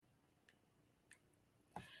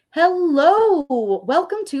Hello,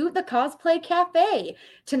 welcome to the Cosplay Cafe.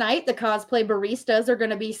 Tonight, the cosplay baristas are going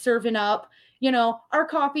to be serving up, our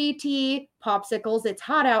coffee, tea, popsicles. It's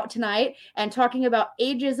hot out tonight, and talking about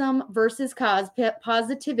ageism versus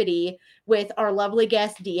positivity with our lovely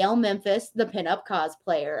guest, DL Memphis, the pinup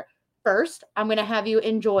cosplayer. First, I'm going to have you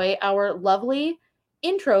enjoy our lovely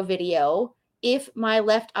intro video if my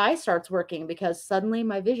left eye starts working because suddenly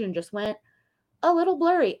my vision just went a little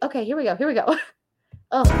blurry. Okay, here we go.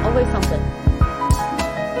 Oh, always something.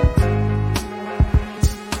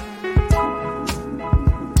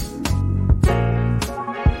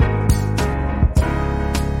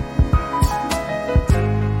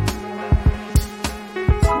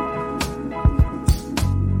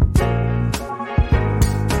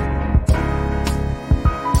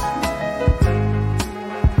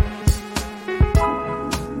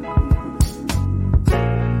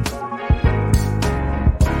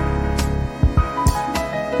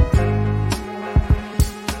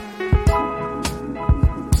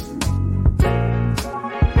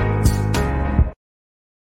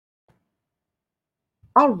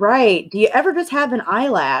 All right. Do you ever just have an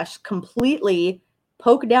eyelash completely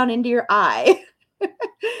poke down into your eye?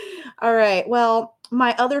 All right. Well,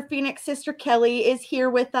 my other Phoenix sister, Kelly, is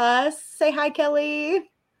here with us. Say hi,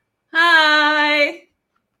 Kelly. Hi.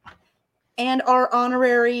 And our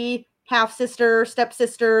honorary half-sister,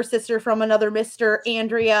 stepsister, sister from another Mr.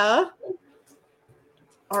 Andrea.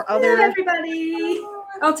 Our other... Hello, everybody.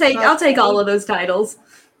 I'll take all of those titles.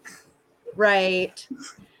 Right.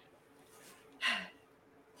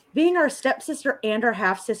 Being our stepsister and our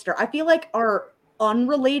half-sister, I feel like our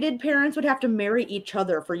unrelated parents would have to marry each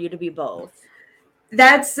other for you to be both.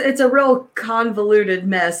 It's a real convoluted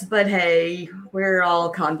mess, but hey, we're all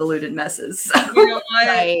convoluted messes. You know what?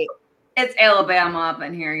 Right. It's Alabama up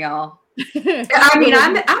in here, y'all. I mean,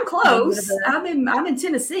 I'm close. I'm in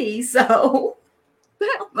Tennessee, so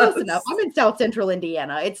close enough. I'm in South Central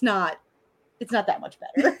Indiana. It's not that much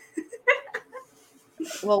better.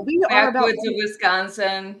 Well, we are about Backwoods of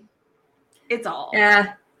Wisconsin. It's all.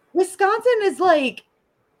 Yeah. Wisconsin is like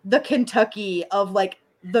the Kentucky of like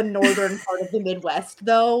the northern part of the Midwest,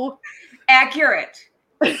 though. Accurate.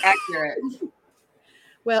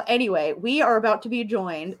 Well, anyway, we are about to be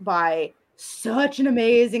joined by such an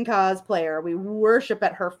amazing cosplayer. We worship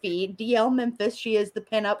at her feet. DL Memphis, she is the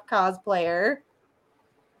pinup cosplayer.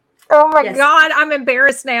 Oh my God, I'm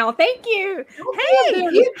embarrassed now. Thank you.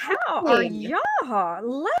 Hey, how are y'all?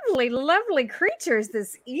 Lovely creatures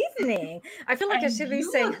this evening. I feel like I should be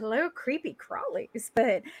saying hello, creepy crawlies,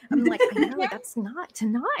 but I'm like, I know that's not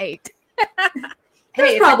tonight.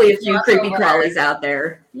 There's probably a few creepy crawlies out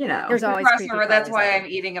there. You know, there's always creepy crawlies. That's why I'm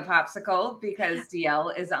eating a popsicle, because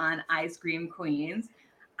DL is on Ice Cream Queens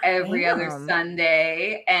every other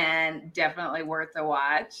Sunday, and definitely worth a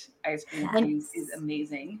watch. Ice Cream Queens is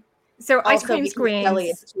amazing. So Ice Cream Queens, Kelly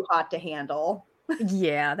is too hot to handle.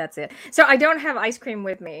 Yeah, that's it. So I don't have ice cream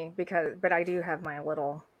with me but I do have my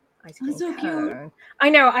little ice cream cone. I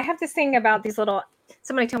know. I have this thing about these little.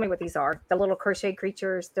 Somebody tell me what these are. The little crochet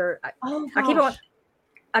creatures. I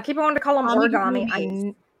keep wanting to call them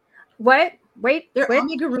origami. What? Wait. They're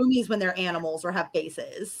amigurumis when they're animals or have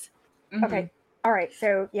faces. Mm-hmm. Okay. All right.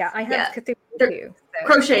 So yeah, I have Cthulhu too. So.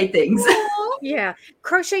 Crochet things. Yeah.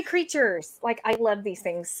 Crochet creatures. Like, I love these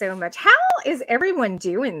things so much. How is everyone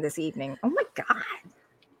doing this evening? Oh my God.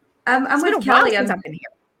 I'm with Kelly. I've been here.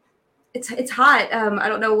 It's hot. I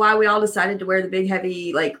don't know why we all decided to wear the big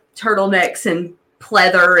heavy like turtlenecks and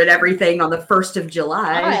pleather and everything on the 1st of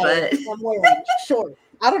July. But I'm wearing short.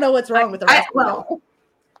 I don't know what's wrong with the rest of them.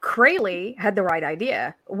 Crayley had the right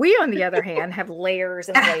idea. We, on the other hand, have layers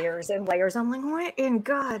and layers and layers. I'm like, what in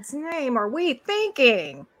God's name are we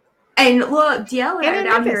thinking? And look, DL and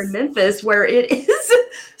I'm here in Memphis where it is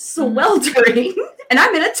sweltering, and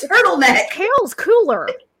I'm in a turtleneck. Hell's cooler.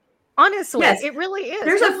 Honestly, it really is.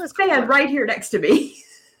 There's a fan right here next to me.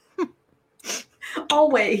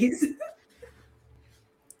 Always.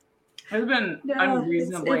 It's been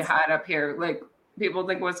unreasonably hot up here. Like, people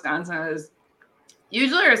think Wisconsin is...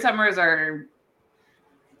 Usually our summers are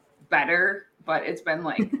better, but it's been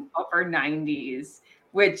like upper 90s,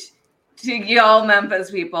 which to y'all Memphis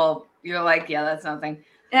people, you're like, yeah, that's nothing.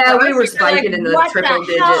 Yeah, we were spiking in the triple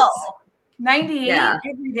digits. 98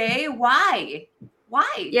 every day? Why?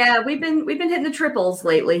 Yeah, we've been hitting the triples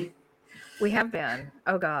lately. We have been.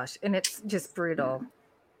 Oh gosh, and it's just brutal.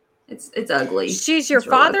 It's ugly. She's your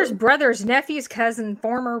father's brother's nephew's cousin,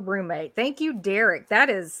 former roommate. Thank you, Derek. That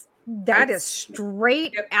is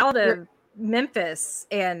straight out of Memphis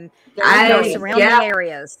and surrounding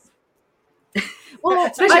areas. Well,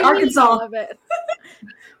 especially Arkansas.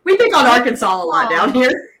 We pick on Arkansas a lot down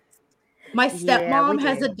here. My stepmom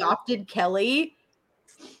has adopted Kelly,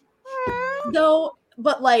 though,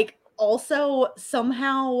 but like also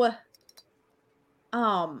somehow,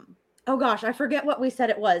 oh gosh, I forget what we said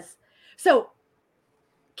it was. So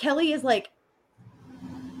Kelly is like,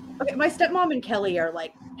 okay, my stepmom and Kelly are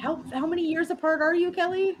like, how many years apart are you,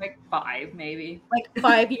 Kelly? Like 5, maybe. Like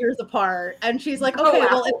 5 years apart. And she's like, okay,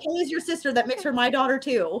 well, if Kelly's your sister, that makes her my daughter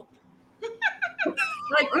too.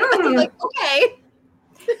 Like, like, okay.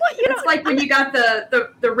 Well, it's like when you got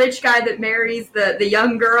the rich guy that marries the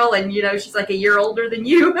young girl, and she's like a year older than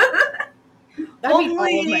you. I mean, all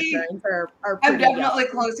of my parents are I'm definitely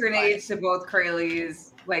closer in age to both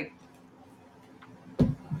Crayley's, like,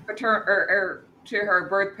 or to her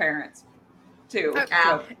birth parents, too.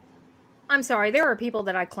 So. I'm sorry. There are people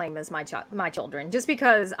that I claim as my children, just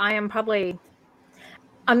because I'm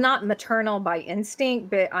not maternal by instinct,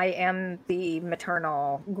 but I am the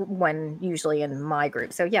maternal one usually in my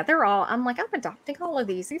group. So yeah, I'm adopting all of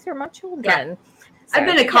these. These are my children. Yeah. So, I've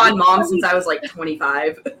been a con mom since I was like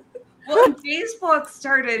 25. Well, Facebook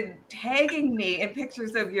started tagging me in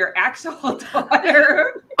pictures of your actual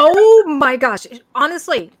daughter. Oh my gosh.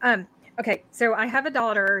 Honestly, okay, so I have a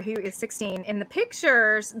daughter who is 16. In the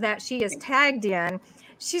pictures that she is tagged in,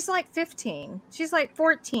 she's like 15. She's like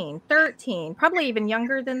 14, 13, probably even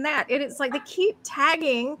younger than that. It is like they keep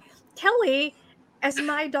tagging Kelly as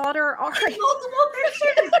my daughter Ari. Multiple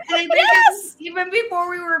pictures. And yes! Even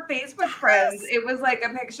before we were Facebook friends, it was like a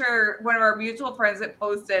picture one of our mutual friends had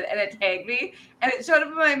posted, and it tagged me, and it showed up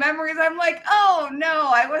in my memories. I'm like, oh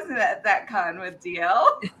no, I wasn't at that con with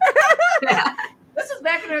DL. Yeah. This was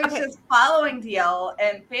back when I was just following DL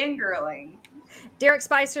and fangirling. Derek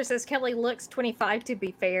Spicer says Kelly looks 25. To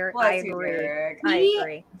be fair, I agree. I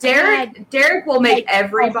agree. Derek will make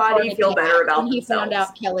everybody feel better about themselves. He found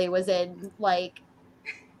out Kelly was in like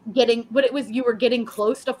you were getting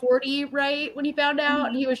close to 40, right? When he found out,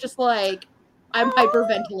 and he was just like, I'm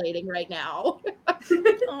hyperventilating right now.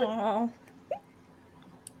 Aww.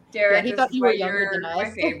 Derek, he thought you were younger than us. My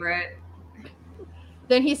favorite.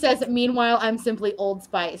 Then he says, meanwhile, I'm simply Old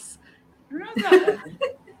Spice.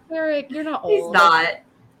 Derek, you're not old. He's not.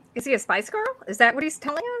 Is he a Spice Girl? Is that what he's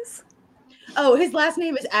telling us? Oh, his last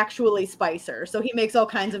name is actually Spicer. So he makes all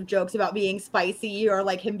kinds of jokes about being spicy or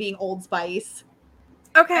like him being Old Spice.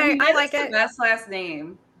 Okay, I like it. The best last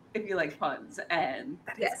name if you like puns, and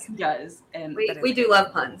yes, he does. And we do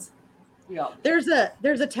love puns. Yeah. There's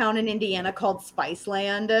a town in Indiana called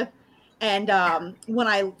Spiceland. And when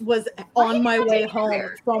I was on my way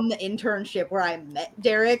home from the internship where I met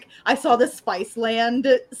Derek, I saw the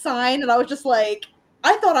Spiceland sign, and I was just like,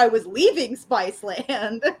 I thought I was leaving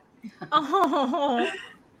Spiceland. Oh,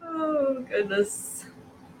 goodness.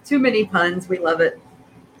 Too many puns. We love it.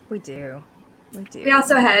 We do. We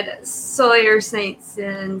also had Sawyer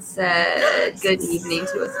Saintson said good evening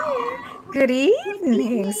to us all. Good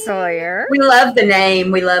evening, Sawyer. We love the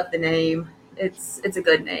name. It's a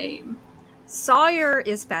good name. Sawyer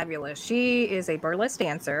is fabulous. She is a burlesque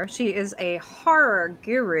dancer. She is a horror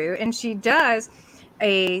guru, and she does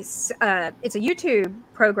it's a YouTube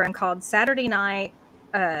program called Saturday Night.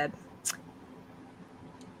 I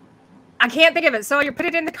can't think of it. Sawyer, put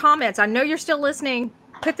it in the comments. I know you're still listening.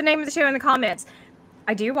 Put the name of the show in the comments.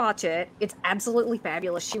 I do watch it. It's absolutely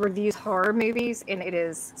fabulous. She reviews horror movies, and it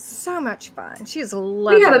is so much fun. She is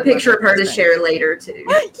lovely. We have a picture of her to share later, too.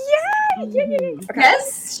 Yay! Okay.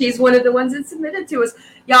 Yes, she's one of the ones that submitted to us.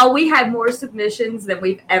 Y'all, we have more submissions than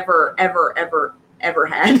we've ever had.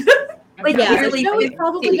 Like, yeah, the show is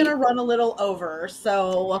probably going to run a little over.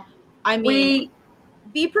 So, I mean,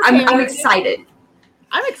 be prepared. I'm excited.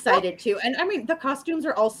 I'm excited too. And I mean, the costumes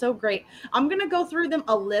are all so great. I'm going to go through them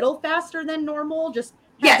a little faster than normal. Just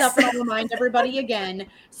heads up, and I'll remind everybody again.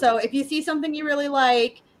 So if you see something you really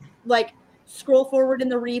like scroll forward in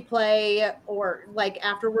the replay, or like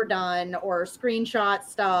after we're done, or screenshot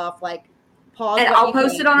stuff, like pause. And I'll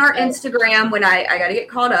post it on our Instagram when I got to get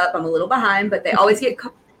caught up. I'm a little behind, but they always get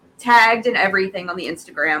tagged and everything on the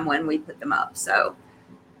Instagram when we put them up. So.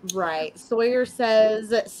 Right. Sawyer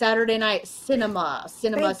says Saturday Night Cinema.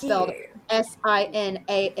 Cinema spelled SINAMA,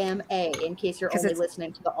 in case you're only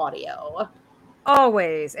listening to the audio.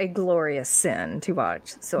 Always a glorious sin to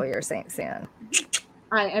watch Sawyer Saint Sin.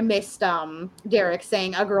 I missed Derek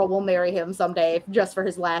saying a girl will marry him someday just for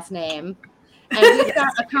his last name. And we've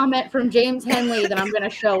got a comment from James Henley that I'm going to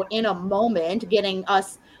show in a moment, getting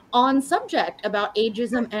us on subject about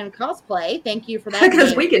ageism and cosplay. Thank you for that.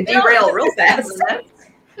 Because we can derail real fast.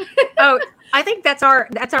 Oh, I think that's our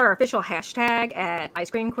official hashtag at Ice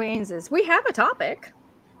Cream Queens is we have a topic.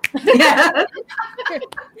 Yeah.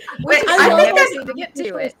 I never seem to get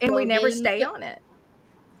to it, and we never stay on it.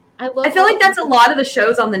 I feel like that's a lot of the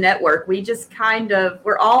shows on the network. We just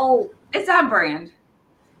we're all. It's on brand.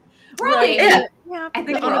 Right. Yeah. I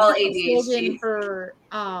think we're all ADHD. For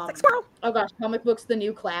oh gosh, comic books, the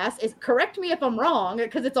new class is. Correct me if I'm wrong,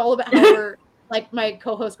 because it's all about how we're. Like my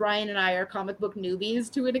co-host Ryan and I are comic book newbies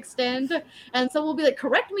to an extent. And so we'll be like,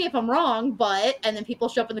 correct me if I'm wrong, but, and then people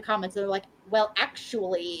show up in the comments and they're like, well,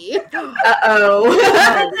 actually. Uh-oh.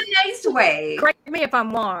 That's a nice way. Correct me if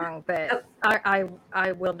I'm wrong, but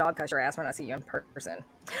I will dog cuss your ass when I see you in person.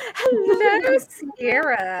 Hello,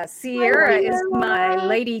 Sierra. Sierra is my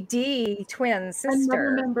Lady D twin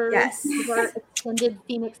sister. Another member of our extended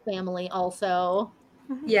Phoenix family also.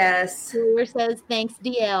 Yes. Sierra says, thanks,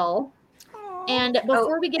 DL. And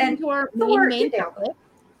before we get into our main topic,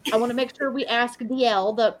 I want to make sure we ask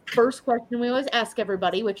DL the first question we always ask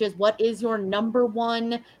everybody, which is, what is your number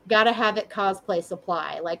one gotta have it cosplay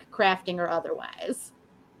supply, like crafting or otherwise?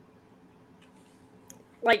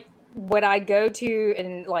 Like, what I go to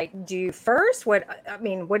and like do first? What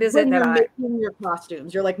is when it that making your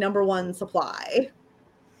costumes? Your like number one supply,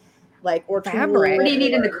 like or fabric. What do you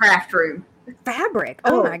need in the craft room? Fabric.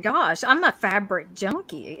 Oh my gosh, I'm a fabric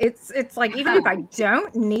junkie. It's like, even if I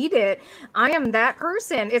don't need it, I am that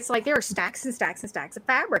person. It's like there are stacks and stacks and stacks of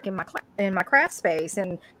fabric in my craft space,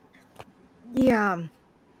 and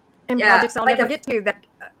projects I'll never get to that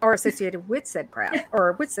are associated with said craft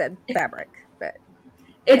or with said fabric. But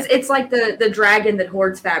it's like the dragon that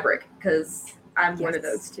hoards fabric, because I'm one of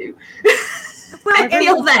those too. Well, I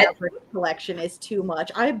feel that collection is too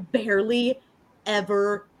much. I barely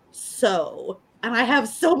ever sew, and I have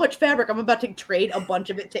so much fabric. I'm about to trade a bunch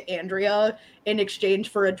of it to Andrea in exchange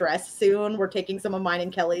for a dress soon. We're taking some of mine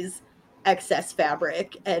and Kelly's excess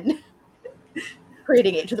fabric and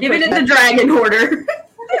creating it to the giving it the dragon hoarder.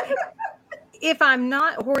 If I'm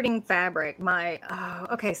not hoarding fabric,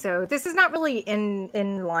 so this is not really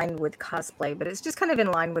in line with cosplay, but it's just kind of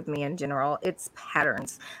in line with me in general. It's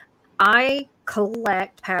patterns. I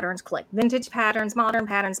collect vintage patterns, modern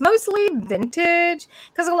patterns, mostly vintage,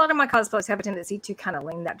 because a lot of my cosplays have a tendency to kind of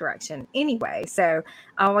lean that direction anyway. So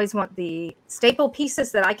I always want the staple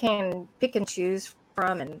pieces that I can pick and choose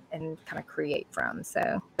from and kind of create from.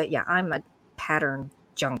 So, but yeah, I'm a pattern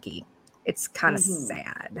junkie. It's kind of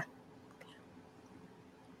sad.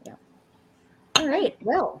 Yeah. All right.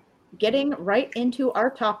 Well, getting right into our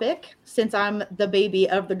topic, since I'm the baby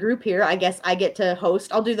of the group here, I guess I get to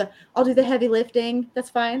host. I'll do the heavy lifting. That's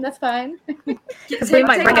fine. Because we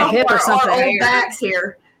might break a hip or something. Our old backs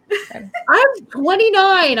here. I'm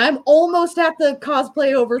 29. I'm almost at the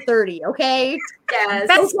cosplay over 30. Okay. Yes.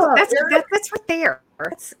 That's right there.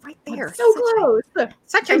 It's right there. So close.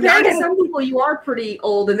 Such a compared to some people, you are pretty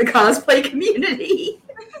old in the cosplay community.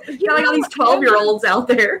 You got like all these 12-year-olds out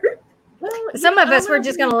there. Well, some of us, we're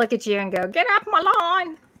just going to look at you and go, get off my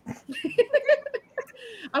lawn.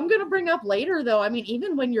 I'm going to bring up later, though. I mean,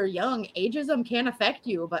 even when you're young, ageism can affect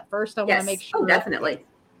you. But first, I want to make sure. Oh, definitely.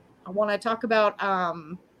 I want to talk about,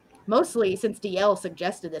 mostly since DL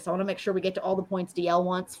suggested this, I want to make sure we get to all the points DL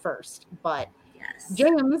wants first. But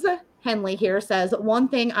James Henley here says, one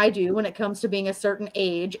thing I do when it comes to being a certain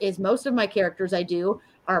age is most of my characters I do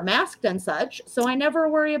are masked and such. So I never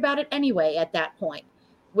worry about it anyway at that point.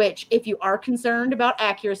 Which, if you are concerned about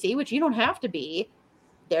accuracy, which you don't have to be,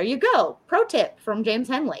 there you go. Pro tip from James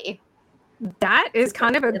Henley. That is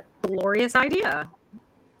kind of a glorious idea.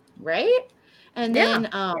 Right? And then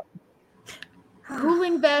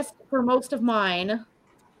cooling vest for most of mine.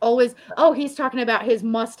 Always, he's talking about his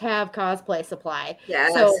must-have cosplay supply.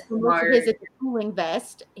 Yes. So for most of his, it's a cooling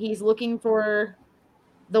vest. He's looking for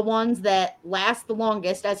the ones that last the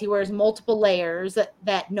longest, as he wears multiple layers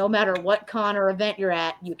that no matter what con or event you're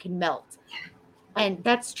at, you can melt. And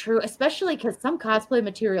that's true, especially because some cosplay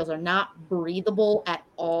materials are not breathable at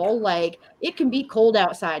all. Like, it can be cold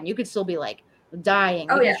outside and you could still be like dying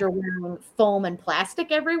because you're wearing foam and plastic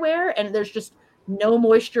everywhere, and there's just no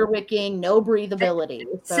moisture wicking, no breathability.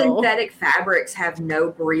 So. Synthetic fabrics have no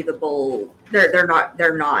breathable. They're not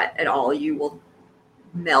at all. You will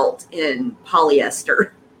melt in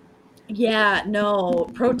polyester. Yeah, no.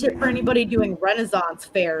 Pro tip for anybody doing Renaissance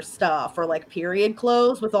fair stuff or like period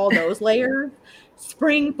clothes with all those layers.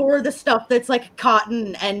 Spring for the stuff that's like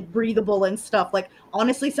cotton and breathable and stuff. Like,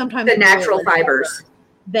 honestly, sometimes the natural fibers.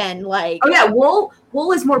 Then like wool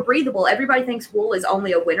is more breathable. Everybody thinks wool is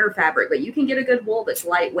only a winter fabric, but you can get a good wool that's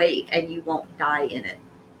lightweight and you won't die in it.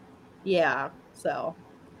 Yeah, so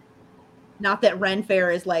not that Ren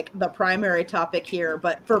Fair is like the primary topic here,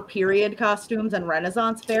 but for period costumes and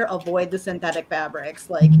Renaissance Fair, avoid the synthetic fabrics,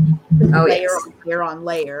 like layer on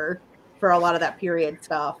layer for a lot of that period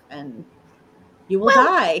stuff. And you will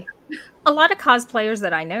die. A lot of cosplayers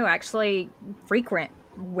that I know actually frequent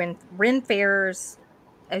Ren fairs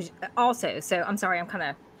also. So I'm sorry, I'm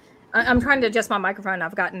trying to adjust my microphone.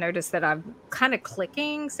 I've gotten notice that I'm kind of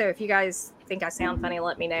clicking. So if you guys think I sound funny,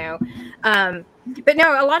 let me know. But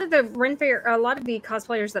no, a lot of the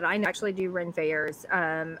cosplayers that I know actually do Ren fairs.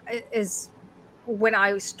 Is when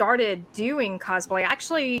I started doing cosplay, I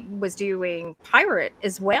actually was doing pirate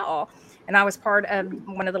as well. And I was part of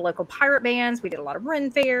one of the local pirate bands. We did a lot of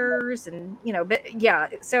Ren fairs and, but yeah.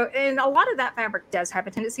 So, and a lot of that fabric does have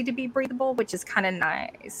a tendency to be breathable, which is kind of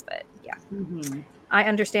nice. But yeah, I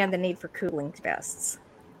understand the need for cooling vests.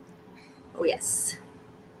 Oh, yes.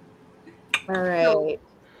 All right. So,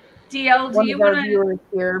 DL, do you want to... viewers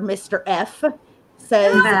here, Mr. F,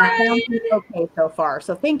 says sounds okay so far.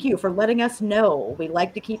 So thank you for letting us know. We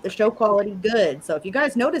like to keep the show quality good. So if you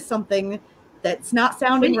guys notice something that's not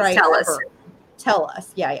sounding right, tell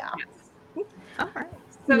us. Yeah. Yes. All right.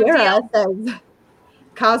 So Sierra says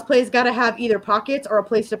cosplay's got to have either pockets or a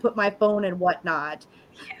place to put my phone and whatnot.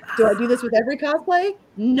 Yeah. Do I do this with every cosplay?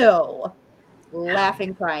 No.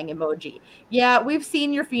 Laughing, crying emoji. Yeah, we've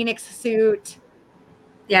seen your Phoenix suit.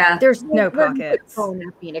 Yeah. There's no pockets. Phone in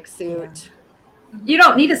a Phoenix suit. You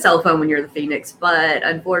don't need a cell phone when you're the Phoenix, but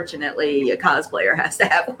unfortunately, a cosplayer has to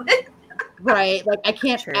have one. Right. Like, I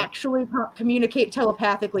can't actually communicate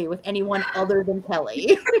telepathically with anyone other than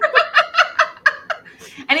Kelly.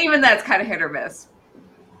 And even that's kind of hit or miss.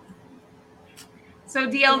 So,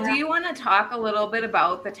 DL, do you want to talk a little bit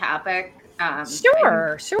about the topic?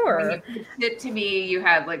 Sure. When you pitched it to me, you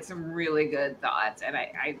had like some really good thoughts, and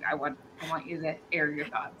I want you to air your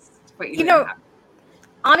thoughts.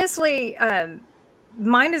 Honestly,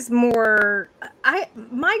 mine is more.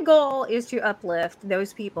 My goal is to uplift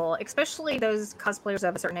those people, especially those cosplayers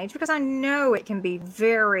of a certain age, because I know it can be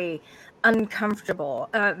very uncomfortable.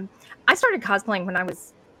 I started cosplaying when I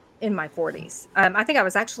was in my 40s. I think I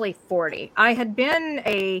was actually 40. I had been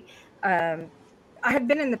in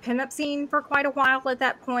the pinup scene for quite a while at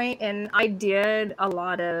that point, and I did a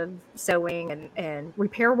lot of sewing and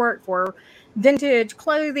repair work for vintage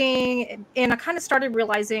clothing. And I kind of started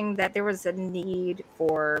realizing that there was a need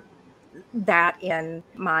for that in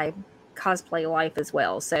my cosplay life as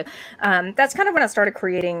well. So that's kind of when I started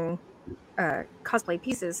creating cosplay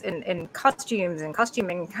pieces and costumes and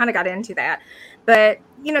costuming, kind of got into that. But,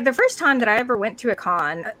 the first time that I ever went to a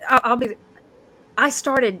con, I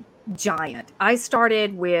started giant. I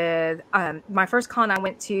started with my first con I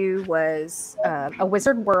went to was a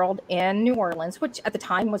Wizard World in New Orleans, which at the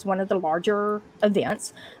time was one of the larger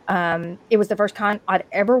events. It was the first con I'd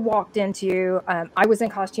ever walked into. I was in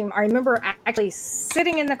costume. I remember actually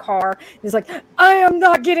sitting in the car. It's like, I am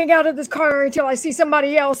not getting out of this car until I see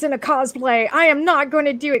somebody else in a cosplay. I am not going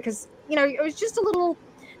to do it because, it was just a little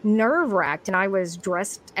nerve-wracked, and I was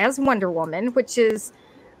dressed as Wonder Woman, which is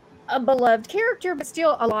a beloved character, but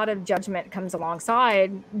still a lot of judgment comes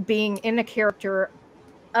alongside being in a character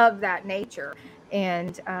of that nature.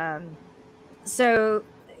 And so,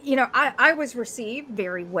 I was received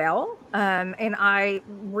very well, and I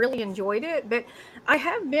really enjoyed it. But I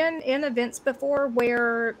have been in events before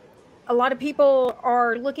where a lot of people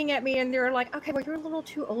are looking at me and they're like, okay, well, you're a little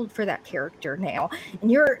too old for that character now.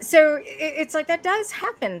 And it's like that does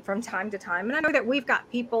happen from time to time. And I know that we've got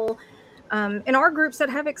people in our groups that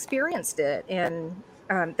have experienced it. And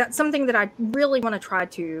that's something that I really want to try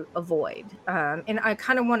to avoid. And I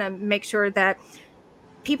kind of want to make sure that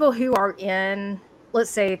people who are in, let's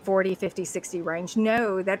say, 40, 50, 60 range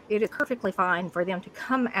know that it is perfectly fine for them to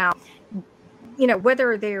come out,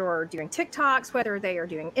 whether they are doing TikToks, whether they are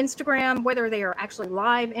doing Instagram, whether they are actually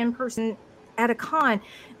live in person at a con,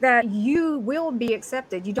 that you will be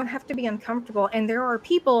accepted. You don't have to be uncomfortable. And there are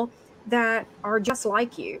people that are just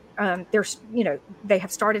like you. They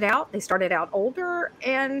started out older,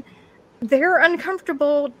 and they're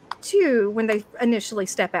uncomfortable too when they initially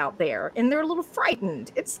step out there, and they're a little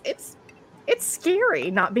frightened. It's scary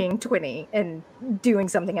not being 20 and doing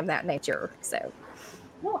something of that nature. So.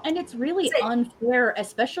 Well, and it's really unfair,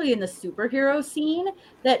 especially in the superhero scene,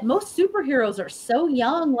 that most superheroes are so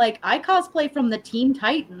young. Like, I cosplay from the Teen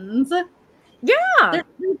Titans. Yeah, they're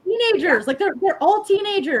teenagers. Yeah. Like they're all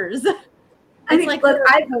teenagers. The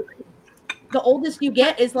oldest you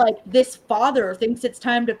get is like this father thinks it's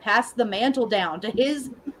time to pass the mantle down to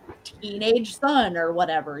his teenage son or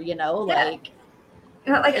whatever.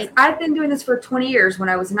 I've been doing this for 20 years. When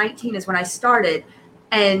I was 19 is when I started,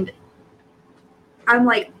 and I'm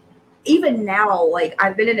like, even now, like,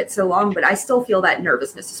 I've been in it so long, but I still feel that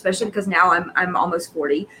nervousness, especially because now I'm almost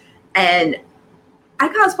 40, and I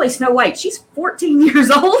cosplay Snow White. She's 14 years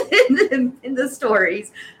old in the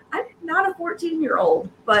stories. I'm not a 14-year-old,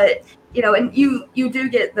 but and you do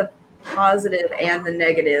get the positive and the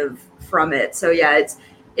negative from it. So yeah,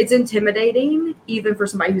 it's intimidating even for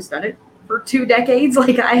somebody who's done it for 2 decades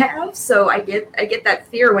like I have. So I get that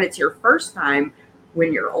fear when it's your first time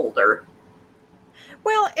when you're older.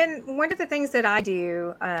 Well, and one of the things that I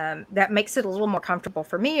do that makes it a little more comfortable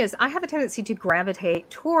for me is I have a tendency to gravitate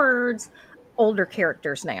towards older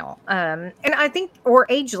characters now. And I think, or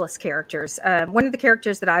ageless characters. One of the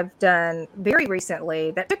characters that I've done very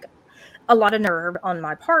recently that took a lot of nerve on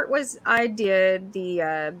my part was I did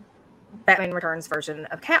the Batman Returns version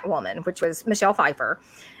of Catwoman, which was Michelle Pfeiffer.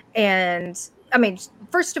 And I mean,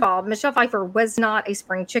 first of all, Michelle Pfeiffer was not a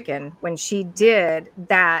spring chicken when she did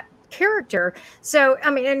that character. So,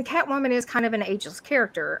 I mean, and Catwoman is kind of an ageless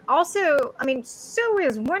character. Also, I mean, so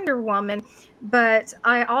is Wonder Woman. But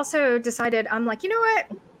I also decided, I'm like, you know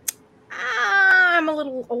what? I'm a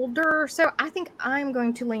little older, so I think I'm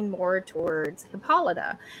going to lean more towards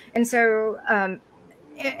Hippolyta. And so,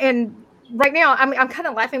 and right now, I'm kind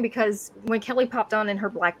of laughing because when Kelly popped on in her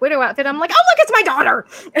Black Widow outfit, I'm like, oh, look, it's my daughter.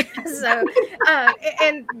 So,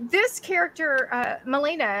 and this character,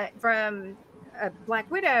 Melina from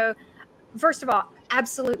Black Widow, first of all,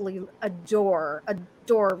 absolutely adore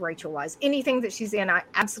Rachel Weisz. Anything that she's in, I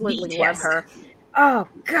absolutely love her. Oh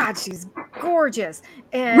God, she's gorgeous.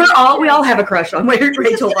 And we all have a crush on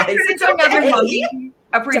Rachel Weisz. It's another Mummy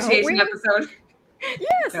appreciation episode.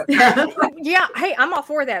 Yes. Yeah. Hey, I'm all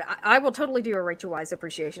for that. I will totally do a Rachel Weisz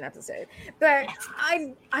appreciation episode. But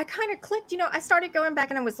I kind of clicked, I started going back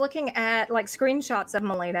and I was looking at like screenshots of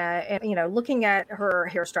Melina and, looking at her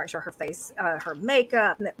hair structure, her face, her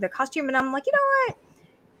makeup, the costume. And I'm like, you know what?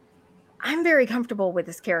 I'm very comfortable with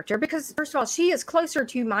this character because first of all, she is closer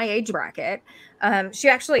to my age bracket. She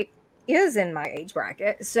actually is in my age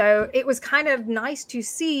bracket. So it was kind of nice to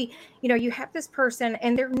see, you have this person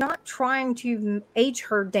and they're not trying to age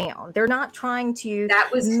her down. They're not trying to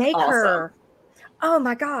make awesome. Her. Oh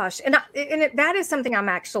my gosh. And that is something I'm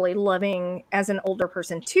actually loving as an older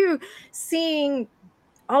person too, seeing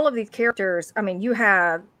all of these characters. I mean, you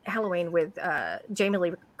have Halloween with Jamie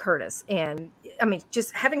Lee Curtis, and I mean,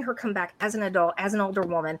 just having her come back as an adult, as an older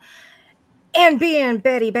woman, and being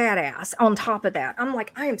Betty Badass on top of that. I'm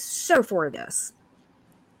like, I am so for this.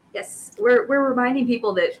 Yes, we're reminding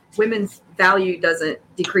people that women's value doesn't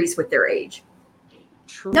decrease with their age.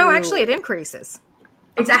 True. No, actually, it increases.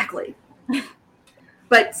 Exactly.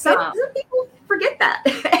 But some people forget that,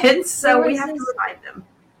 and so we have to remind them.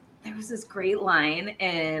 There was this great line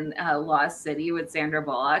in Lost City with Sandra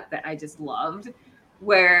Bullock that I just loved,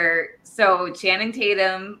 where Channing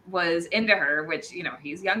Tatum was into her, which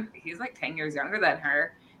he's young, he's like 10 years younger than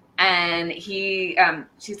her, and she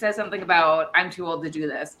says something about I'm too old to do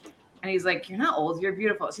this, and he's like, you're not old, you're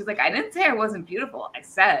beautiful. She's like, I didn't say I wasn't beautiful, I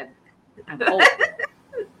said I'm old.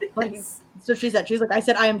 So she's like, I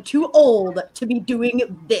said I am too old to be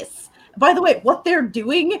doing this. By the way, what they're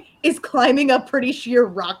doing is climbing a pretty sheer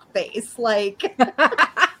rock face. Like,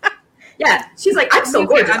 yeah, she's like, I'm so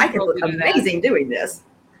gorgeous. I can look amazing doing this.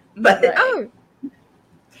 But and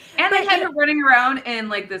they had her running around in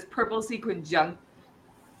like this purple sequin jumpsuit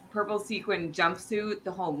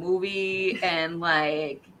the whole movie, and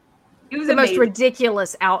like it was the most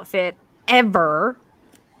ridiculous outfit ever.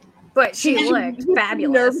 But she looked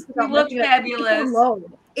fabulous. She looked fabulous.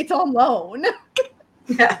 It's on loan.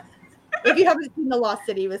 Yeah. If you haven't seen The Lost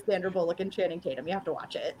City with Sandra Bullock and Channing Tatum, you have to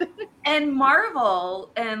watch it. And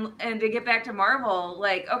Marvel, and to get back to Marvel,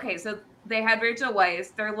 like, okay, so they had Rachel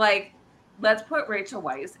Weisz. They're like, let's put Rachel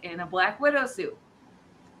Weisz in a Black Widow suit.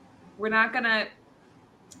 We're not gonna.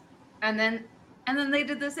 And then they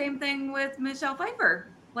did the same thing with Michelle Pfeiffer.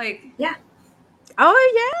 Like, yeah.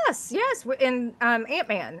 Oh yes, in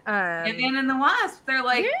Ant-Man. Ant-Man and the Wasp. They're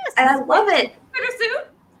like, yes, and I love it. Put her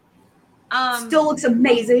suit. Still looks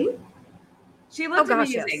amazing. She looked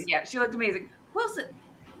amazing. Yes. Yeah, she looked amazing. Well,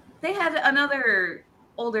 they had another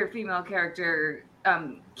older female character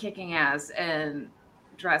kicking ass and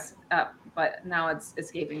dressed up, but now it's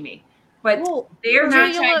escaping me. But they're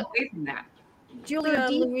not shying away from that. Julia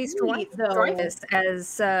Louis-Dreyfus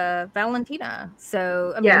as Valentina.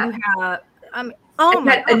 So I mean, you have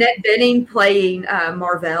Annette Bening playing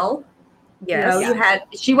Marvel. Yes,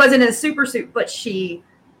 she wasn't in a super suit, but she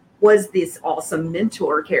was this awesome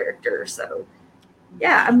mentor character. So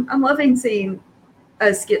yeah, I'm loving seeing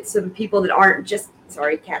us get some people that aren't just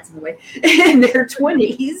cats in the way in their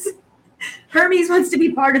 20s. Hermes wants to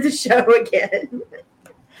be part of the show again.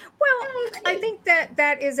 Well, I think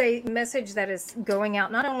that is a message that is going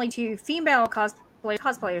out not only to female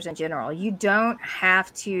cosplayers in general. You don't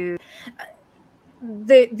have to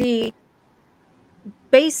the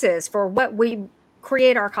basis for what we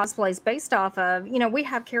create our cosplays based off of. You know, we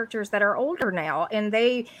have characters that are older now, and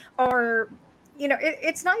they are, you know,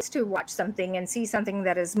 it's nice to watch something and see something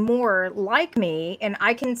that is more like me, and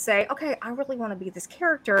I can say, okay, I really want to be this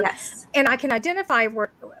character. Yes. And I can identify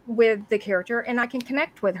with the character, and I can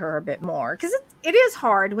connect with her a bit more, because it is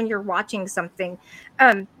hard when you're watching something.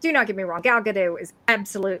 Do not get me wrong, Gal Gadot is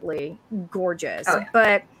absolutely gorgeous,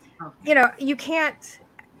 but you know, you can't,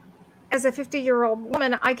 as a 50-year-old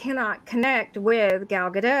woman, I cannot connect with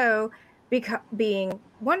Gal Gadot being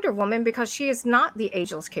Wonder Woman, because she is not the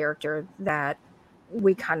ageless character that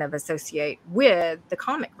we kind of associate with the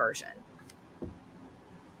comic version.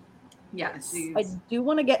 Yes. I do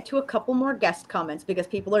want to get to a couple more guest comments, because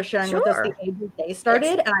people are sharing with us the ages they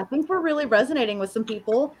started, and I think we're really resonating with some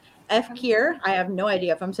people. F. Kier, I have no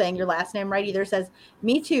idea if I'm saying your last name right either, says,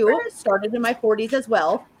 me too, started in my 40s as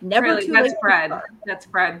well. Never really, too that's late. Fred. That's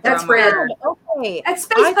Fred. That's Fred. Okay. That's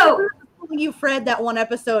Space Boat. You Fred that one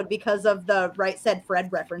episode because of the Right Said Fred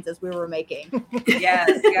references we were making. Yes.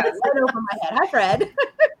 Right over my head. Hi, Fred.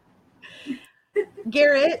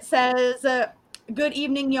 Garrett says, good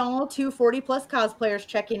evening, y'all. 2 40-plus cosplayers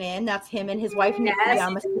checking in. That's him and his wife, Nikki,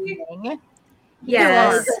 I'm assuming.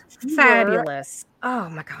 Yes. Fabulous. Oh,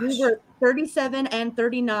 my gosh. We were 37 and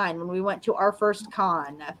 39 when we went to our first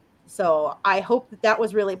con. So I hope that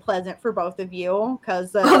was really pleasant for both of you,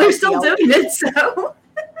 because they're still doing it, so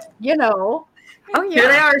you know. Oh yeah, here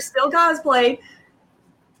they are, still cosplay.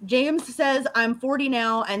 James says, I'm 40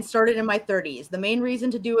 now and started in my 30s. The main reason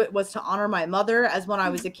to do it was to honor my mother, as when I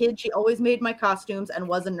was a kid, she always made my costumes and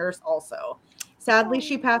was a nurse also. Sadly,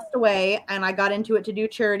 she passed away, and I got into it to do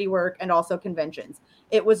charity work and also conventions.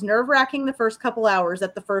 It was nerve-wracking the first couple hours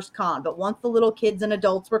at the first con, but once the little kids and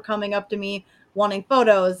adults were coming up to me wanting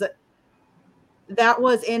photos, that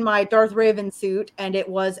was in my Darth Raven suit, and it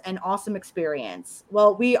was an awesome experience.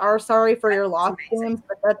 Well, we are sorry for your loss, James,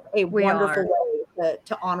 but that's a wonderful way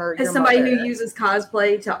to honor your As somebody mother. who uses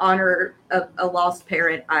cosplay to honor a lost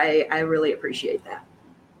parent, I really appreciate that.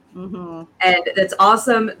 Mm-hmm. And that's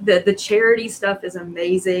awesome. The charity stuff is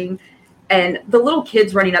amazing. And the little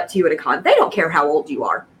kids running up to you at a con, they don't care how old you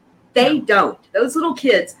are. They don't. Those little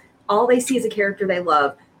kids, all they see is a character they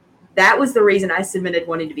love. That was the reason I submitted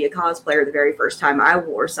wanting to be a cosplayer the very first time I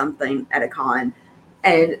wore something at a con.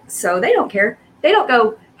 And so they don't care. They don't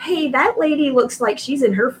go, hey, that lady looks like she's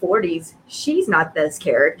in her 40s. She's not this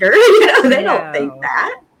character. They don't think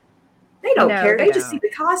that. They don't care. They just see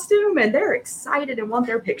the costume and they're excited and want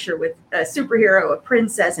their picture with a superhero, a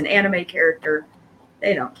princess, an anime character.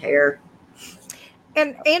 They don't care.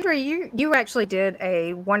 And Andrea, you actually did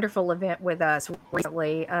a wonderful event with us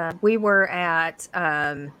recently. We were at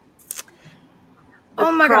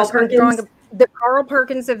the Carl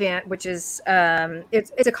Perkins event, which is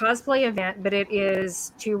it's a cosplay event, but it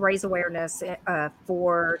is to raise awareness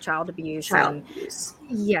for child abuse.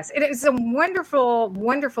 Yes, it is a wonderful,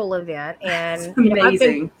 wonderful event, and it's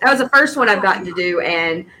amazing. That was the first one I've gotten to do,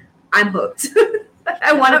 and I'm hooked.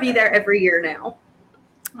 I want to be there every year now.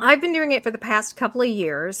 I've been doing it for the past couple of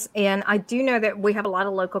years, and I do know that we have a lot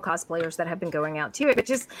of local cosplayers that have been going out to it, but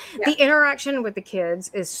just the interaction with the kids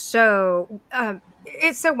is so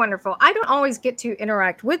it's so wonderful. I don't always get to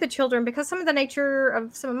interact with the children because some of the nature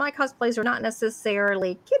of some of my cosplays are not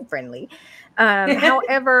necessarily kid friendly.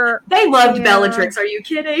 However, they loved Bellatrix. Are you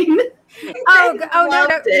kidding?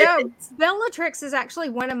 No. Bellatrix is actually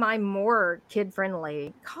one of my more kid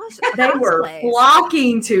friendly cosplays. They were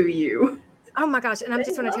flocking to you. Oh my gosh. And I'm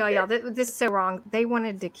just going to tell y'all, this is so wrong. They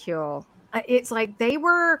wanted to kill. It's like they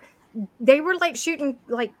were like shooting,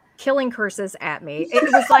 like killing curses at me. It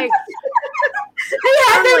was like, they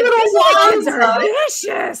had their little wands.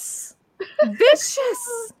 Vicious.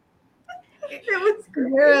 Vicious.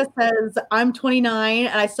 Sarah says, I'm 29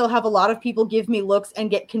 and I still have a lot of people give me looks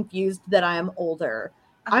and get confused that I am older.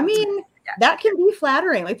 I mean, that can be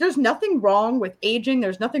flattering. Like, there's nothing wrong with aging.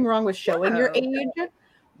 There's nothing wrong with showing your age.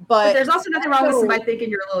 But there's also nothing wrong with somebody thinking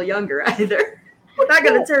you're a little younger either. We're not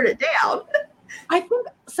going to turn it down. I think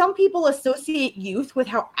some people associate youth with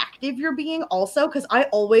how active you're being also, because I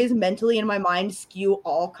always mentally in my mind skew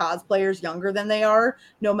all cosplayers younger than they are,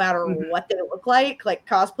 no matter what they look like. Like,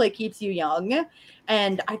 cosplay keeps you young.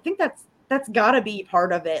 And I think that's got to be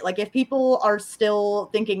part of it. Like, if people are still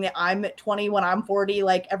thinking that I'm 20 when I'm 40,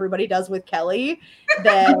 like everybody does with Kelly,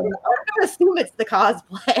 then I'm going to assume it's the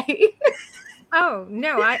cosplay. Oh,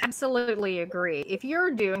 no, I absolutely agree. If you're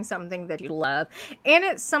doing something that you love and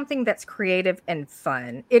it's something that's creative and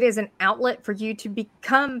fun, it is an outlet for you to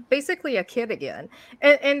become basically a kid again.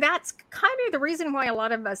 And that's kind of the reason why a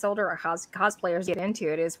lot of us older cosplayers get into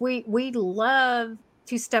it is we love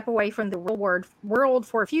to step away from the real world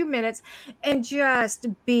for a few minutes and just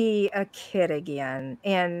be a kid again.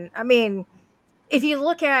 And I mean, if you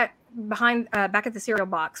look at back at the Cereal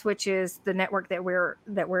Box, which is the network that we're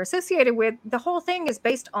associated with, the whole thing is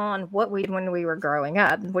based on what we did when we were growing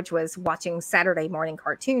up, which was watching Saturday morning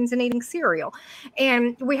cartoons and eating cereal.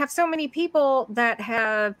 And we have so many people that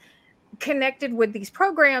have connected with these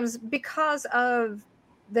programs because of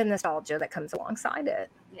the nostalgia that comes alongside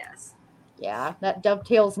it. Yes. Yeah, that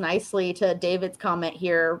dovetails nicely to David's comment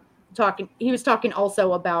here. He was talking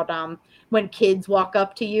also about when kids walk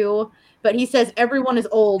up to you, but he says everyone is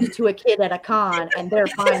old to a kid at a con and they're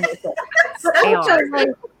fine with it. But also, like,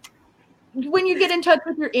 when you get in touch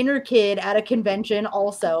with your inner kid at a convention,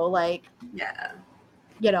 also, like, yeah,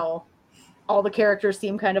 you know, all the characters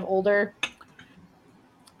seem kind of older.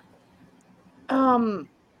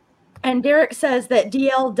 And Derek says that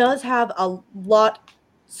DL does have a lot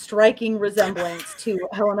striking resemblance to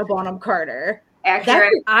Helena Bonham Carter.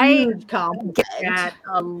 Accurate. I get that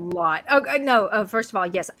a lot. Oh no! First of all,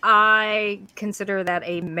 yes, I consider that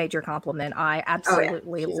a major compliment. I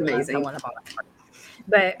absolutely love Helena Bonham Carter.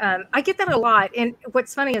 But I get that a lot. And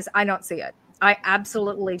what's funny is I don't see it. I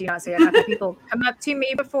absolutely do not see it. I've had people come up to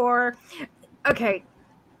me before. Okay,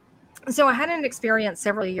 so I had an experience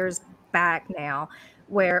several years back now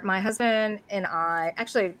where my husband and I,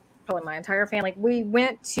 actually probably my entire family, we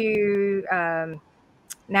went to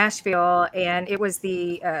Nashville, and it was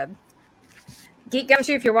the Geek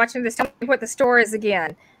Gumshoe. If you're watching this, tell me what the store is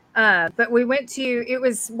again. But we went to, it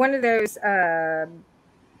was one of those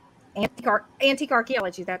antique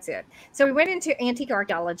archaeology. That's it. So we went into antique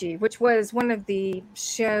archaeology, which was one of the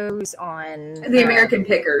shows on the American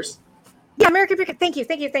Pickers. Yeah, American Pickers. Thank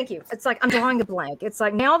you. It's like I'm drawing a blank. It's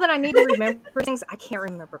like now that I need to remember things, I can't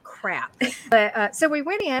remember crap. But so we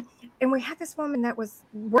went in, and we had this woman that was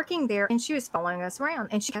working there, and she was following us around,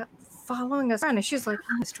 and she kept following us around, and she was like,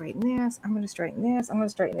 "I'm going to straighten this. I'm going to straighten this. I'm going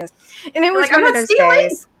to straighten this," and it was like, one of those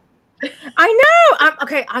days. I know.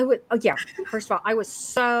 Okay. I would. Oh, yeah. First of all, I was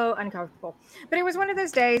so uncomfortable, but it was one of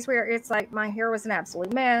those days where it's like my hair was an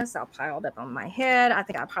absolute mess. I piled up on my head. I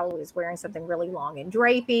think I probably was wearing something really long and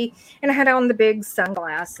drapey, and I had on the big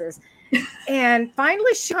sunglasses. And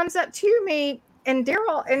finally, she comes up to me and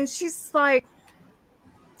Daryl, and she's like,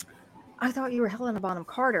 "I thought you were Helena Bonham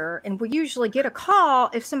Carter, and we usually get a call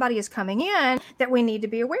if somebody is coming in that we need to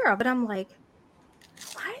be aware of." And I'm like,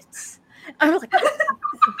 "What?" I'm like,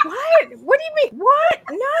 "What? What do you mean? What?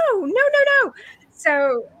 No.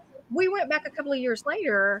 So we went back a couple of years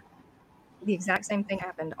later. The exact same thing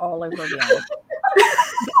happened all over again.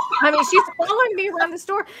 I mean, she's following me around the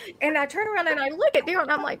store, and I turn around and I look at Daryl,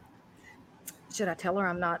 and I'm like, "Should I tell her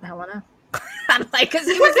I'm not Helena?" I'm like, because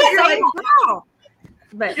it was the same girl.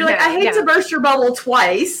 But you're like, I hate to burst your bubble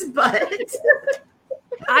twice, but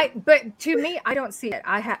but to me, I don't see it.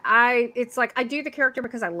 It's like I do the character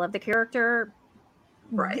because I love the character,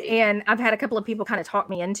 right? And I've had a couple of people kind of talk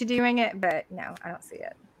me into doing it, but no, I don't see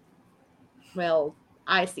it. Well,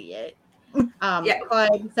 I see it.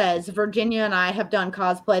 Clyde says Virginia and I have done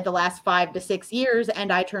cosplay the last 5 to 6 years,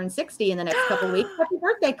 and I turn 60 in the next couple of weeks. Happy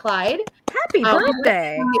birthday, Clyde! Happy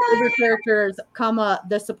birthday! The older characters,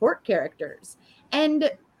 the support characters, and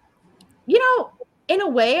you know, in a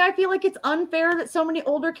way, I feel like it's unfair that so many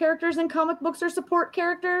older characters in comic books are support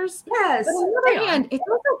characters. Yes. But on the other hand, it's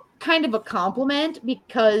also kind of a compliment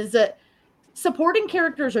because supporting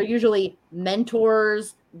characters are usually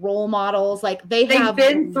mentors, role models. Like they've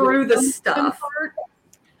been through the stuff.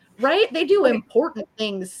 Right? They do important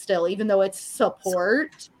things still, even though it's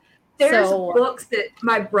support. There's books that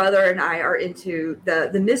my brother and I are into, the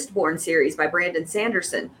Mistborn series by Brandon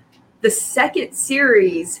Sanderson. The second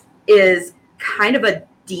series is kind of a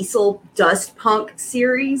diesel dust punk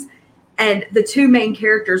series, and the two main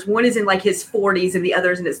characters, one is in like his 40s and the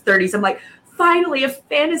other's in his 30s. I'm like, finally a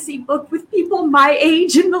fantasy book with people my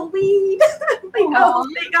age in the lead. Like, oh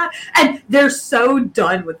my god. And they're so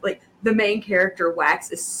done with, like, the main character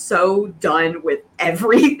Wax is so done with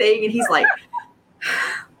everything, and he's like,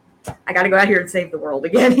 I gotta go out here and save the world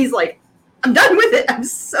again. He's like, I'm done with it. I'm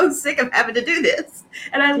so sick of having to do this.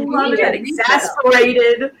 And I love that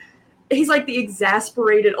exasperated. He's like the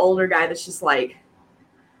exasperated older guy that's just like,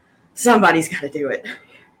 somebody's got to do it.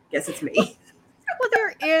 Guess it's me. Well,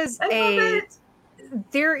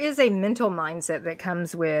 there is a mental mindset that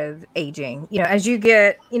comes with aging. You know, as you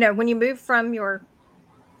get, you know, when you move from your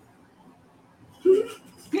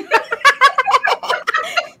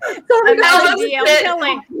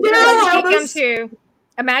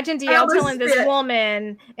Imagine DL telling this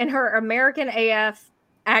woman in her American AF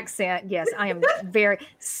accent. Yes, I am very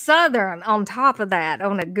Southern on top of that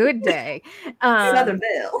on a good day. Southern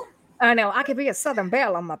Belle. I know I could be a Southern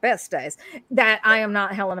Belle on my best days. That I am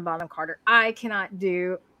not Helena Bonham Carter. I cannot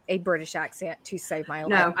do a British accent to save my life.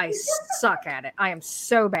 No. I suck at it. I am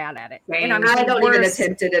so bad at it. Same. And I don't even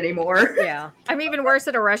attempt it anymore. Yeah. I'm even worse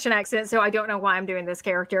at a Russian accent, so I don't know why I'm doing this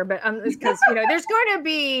character, but it's because, there's going to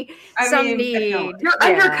be need. You're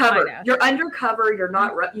undercover. You're undercover. You're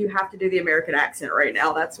not, you have to do the American accent right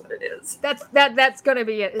now. That's what it is. That's going to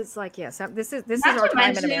be it. It's like, yes, this is our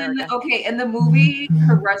time in America. Okay, in the movie,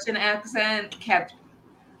 her Russian accent kept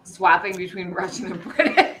swapping between Russian and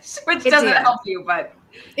British, which doesn't help you, but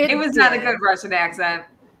it was not a good Russian accent.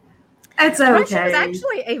 It's okay. Russian is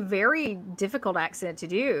actually a very difficult accent to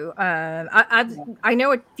do. I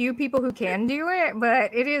know a few people who can do it,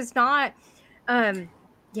 but it is not.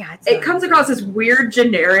 It comes across as weird,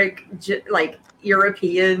 generic, like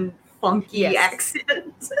European funky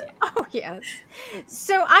accent. Oh yes.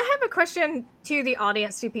 So I have a question to the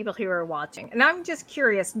audience, to people who are watching, and I'm just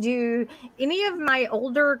curious: do any of my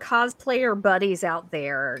older cosplayer buddies out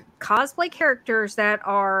there cosplay characters that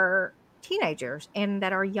are teenagers and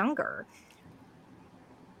that are younger?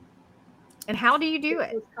 And how do you do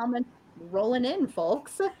it? Comment rolling in,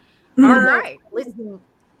 folks. All right. Listen,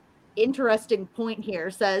 interesting point here.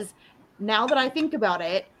 Says, now that I think about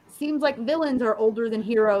it, seems like villains are older than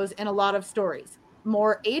heroes in a lot of stories.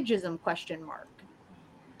 More ageism ?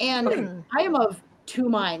 And I am of two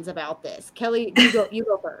minds about this. Kelly, you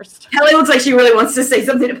go first. Kelly looks like she really wants to say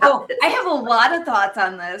something about this. I have a lot of thoughts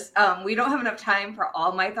on this. We don't have enough time for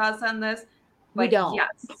all my thoughts on this. But we don't.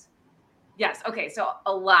 Yes. Okay. So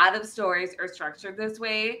a lot of stories are structured this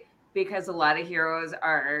way because a lot of heroes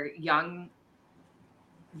are young,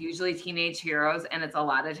 usually teenage heroes. And it's a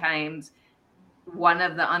lot of times one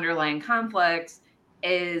of the underlying conflicts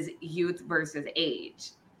is youth versus age.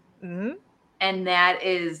 Mm-hmm. And that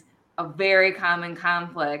is a very common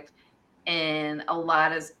conflict in a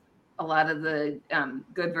lot of the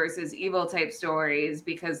good versus evil type stories,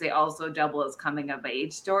 because they also double as coming of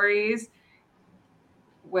age stories,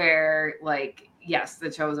 where, like, yes, the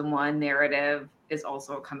chosen one narrative is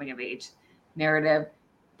also a coming of age narrative,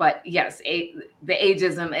 but yes, the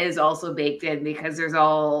ageism is also baked in, because there's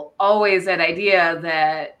always that idea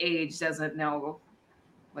that age doesn't know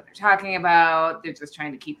what they're talking about. They're just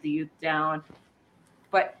trying to keep the youth down.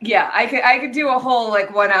 But yeah, I could do a whole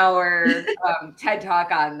 1 hour TED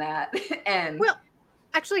talk on that. And well,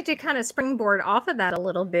 actually, to kind of springboard off of that a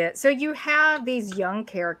little bit, so you have these young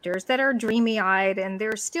characters that are dreamy-eyed and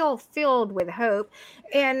they're still filled with hope.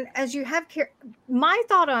 And as you have my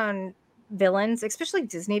thought on villains, especially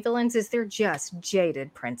Disney villains, is they're just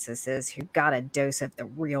jaded princesses who got a dose of the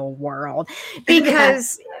real world.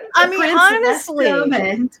 Because I mean, honestly,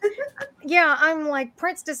 I'm like,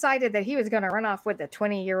 Prince decided that he was going to run off with a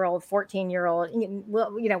 20-year-old, 14-year-old,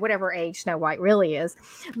 well, whatever age Snow White really is.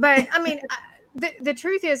 But I mean, the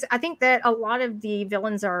truth is, I think that a lot of the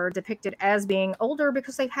villains are depicted as being older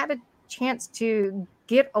because they've had a chance to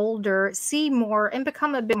get older, see more, and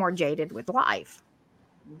become a bit more jaded with life.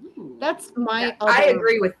 That's my I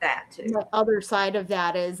agree with that too. The other side of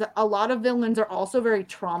that is a lot of villains are also very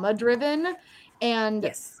trauma driven, and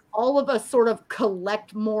all of us sort of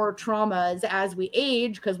collect more traumas as we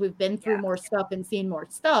age because we've been through more stuff and seen more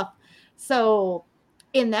stuff. So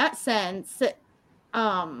in that sense, it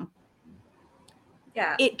can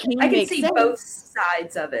I can see both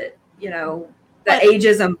sides of it, the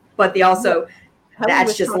ageism, but the also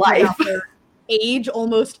that's just life. Age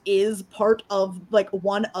almost is part of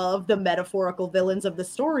one of the metaphorical villains of the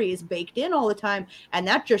stories baked in all the time, and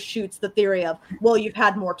that just shoots the theory of, well, you've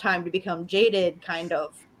had more time to become jaded kind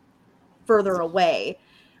of further away.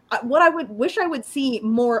 What I wish I would see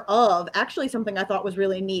more of, actually something I thought was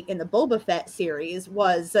really neat in the Boba Fett series,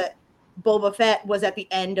 was Boba Fett was at the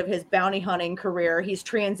end of his bounty hunting career. He's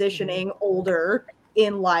transitioning older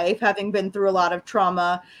in life, having been through a lot of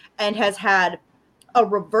trauma, and has had a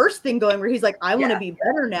reverse thing going where he's like, I want to be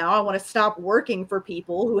better now. I want to stop working for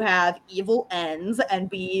people who have evil ends and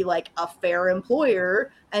be like a fair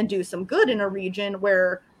employer and do some good in a region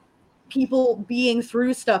where people being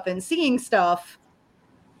through stuff and seeing stuff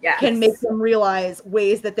can make them realize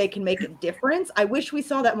ways that they can make a difference. I wish we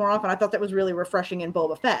saw that more often. I thought that was really refreshing in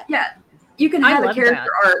Boba Fett. Yeah. You can have a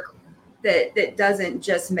character arc that doesn't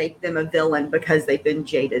just make them a villain because they've been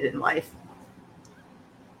jaded in life.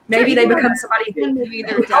 Maybe they become somebody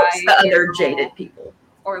who helps the other jaded people.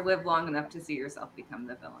 Or live long enough to see yourself become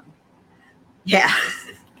the villain. Yeah.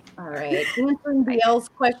 All right. Answering BL's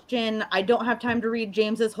question, I don't have time to read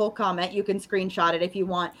James's whole comment. You can screenshot it if you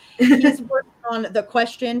want. He's working on the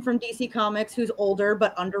question from DC Comics, who's older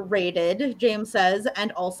but underrated, James says,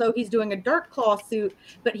 and also he's doing a Dark Claw suit,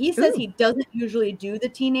 but he says he doesn't usually do the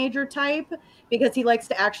teenager type because he likes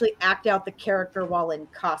to actually act out the character while in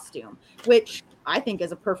costume, which I think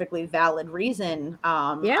is a perfectly valid reason.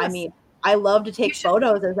 I mean, I love to take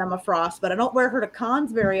photos as Emma Frost, but I don't wear her to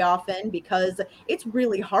cons very often because it's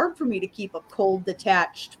really hard for me to keep a cold,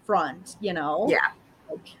 detached front, you know? Yeah.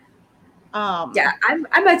 Like,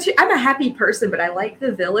 I'm a happy person, but I like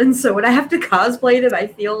the villains. So when I have to cosplay them, I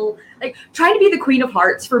feel like trying to be the Queen of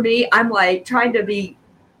Hearts for me. I'm like trying to be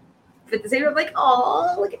at the same time. I'm like,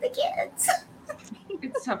 oh, look at the kids.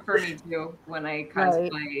 It's tough for me too when I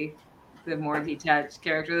cosplay the more detached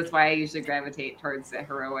character. That's why I usually gravitate towards the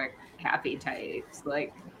heroic, happy types.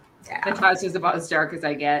 Like Natasha's is about as dark as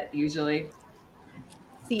I get usually.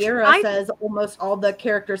 Sierra says almost all the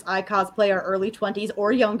characters I cosplay are early 20s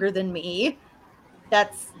or younger than me.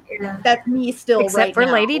 That's me still except for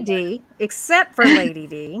Lady D. Except for Lady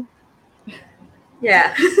D.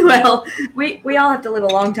 Yeah. Well, we all have to live a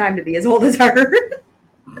long time to be as old as her.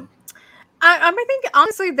 I think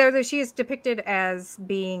honestly though that she is depicted as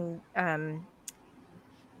being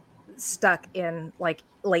stuck in like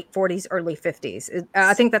late 40s, early 50s.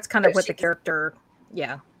 I think that's kind of what the character.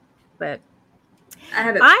 Yeah, but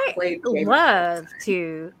I love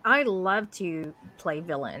to play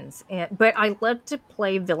villains, but I love to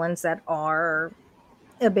play villains that are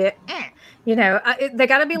a bit, they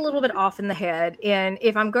got to be a little bit off in the head. And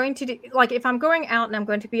if I'm going to do, like, if I'm going out and I'm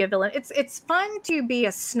going to be a villain, it's fun to be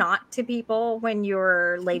a snot to people when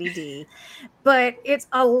you're Lady D, but it's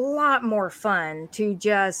a lot more fun to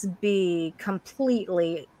just be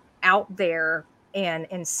completely out there and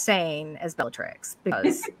insane as Bellatrix,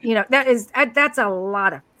 because that's a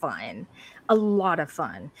lot of fun.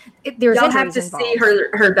 Y'all have to see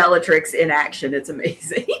her Bellatrix in action. It's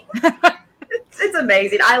amazing. It's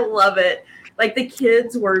amazing. I love it. Like the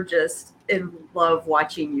kids were just in love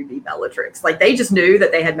watching you be Bellatrix. Like they just knew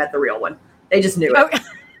that they had met the real one. They just knew it.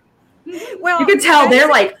 Well, you could tell they're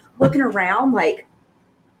like looking around like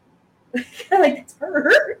it's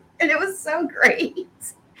her. And it was so great.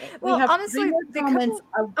 Well, honestly, the comments.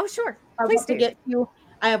 Sure. Please do. Get to.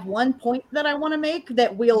 I have one point that I want to make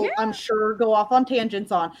that we'll, I'm sure, go off on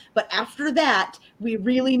tangents on. But after that, we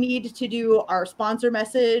really need to do our sponsor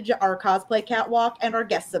message, our cosplay catwalk, and our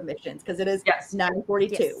guest submissions because it is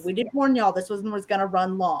 9:42. Yes. We did warn y'all this was going to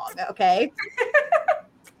run long. Okay.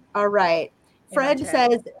 All right. Fred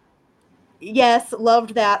says, yes,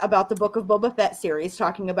 loved that about the Book of Boba Fett series,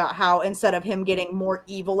 talking about how instead of him getting more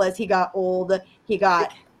evil as he got old, he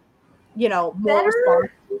got, more responsible,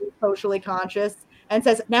 socially conscious. And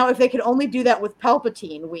says, now if they could only do that with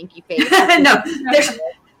Palpatine, winky face. No,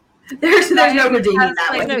 there's no redeeming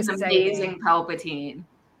that one. Like amazing Palpatine.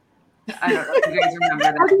 I don't know if you guys remember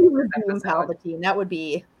that. How do you redeem Palpatine? That would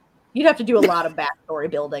be, you'd have to do a lot of backstory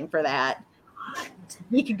building for that.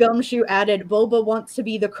 Geek Gumshoe added, Boba wants to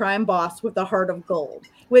be the crime boss with a heart of gold,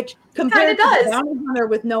 which compared to the bounty hunter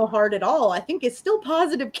with no heart at all, I think is still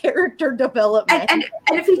positive character development. And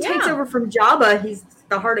if he takes over from Jabba,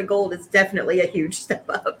 the heart of gold is definitely a huge step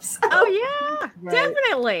up. So. Oh yeah,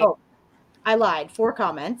 definitely. Oh, I lied. 4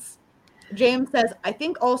 comments. James says, I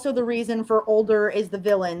think also the reason for older is the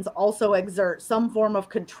villains also exert some form of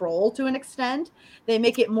control to an extent. They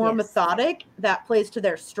make it more methodic. That plays to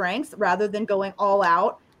their strengths rather than going all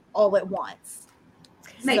out all at once.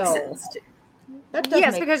 Makes sense.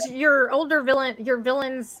 Yes, because sense. Your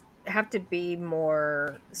villains have to be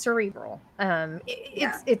more cerebral.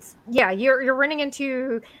 You're running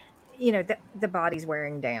into, the body's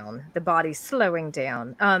wearing down, the body's slowing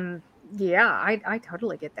down. I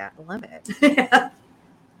totally get that. I love it.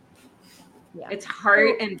 It's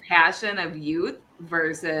heart and passion of youth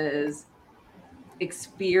versus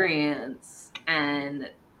experience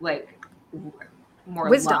and like more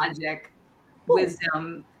wisdom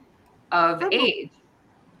of age.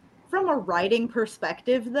 From a writing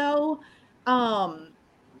perspective, though,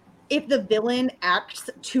 if the villain acts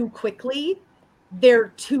too quickly, they're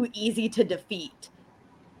too easy to defeat.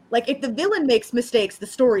 Like, if the villain makes mistakes, the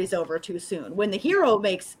story's over too soon. When the hero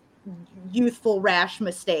makes youthful, rash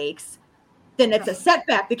mistakes, then it's a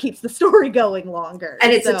setback that keeps the story going longer.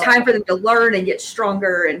 And it's a time for them to learn and get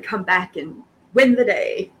stronger and come back and win the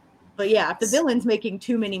day. But yeah, if the villain's making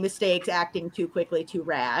too many mistakes, acting too quickly, too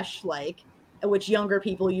rash, like, which younger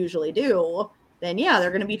people usually do, then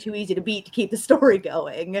they're going to be too easy to beat to keep the story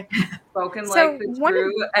going. Spoken like the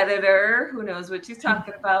true editor who knows what she's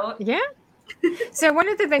talking about. Yeah. So one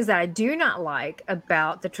of the things that I do not like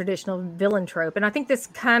about the traditional villain trope, and I think this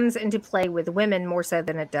comes into play with women more so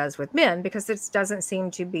than it does with men, because this doesn't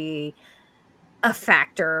seem to be a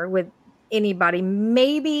factor with anybody.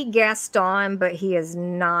 Maybe Gaston, but he is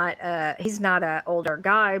not. He's not an older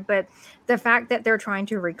guy. But the fact that they're trying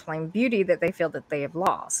to reclaim beauty that they feel that they have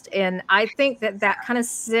lost, and I think that kind of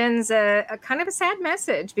sends a kind of a sad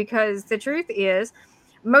message, because the truth is,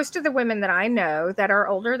 most of the women that I know that are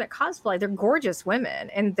older that cosplay, they're gorgeous women,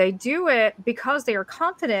 and they do it because they are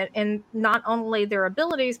confident in not only their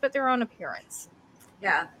abilities but their own appearance.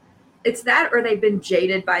 Yeah, it's that, or they've been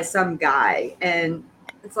jaded by some guy, and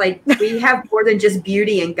it's like we have more than just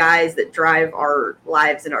beauty and guys that drive our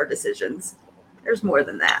lives and our decisions. There's more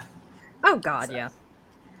than that. Oh God, so. Yeah.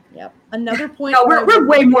 Yep. Another point. No, we're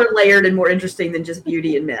way more layered and more interesting than just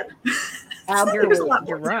beauty and men.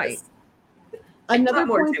 You're right. Another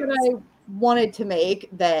point that I wanted to make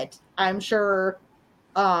that I'm sure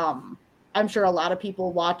a lot of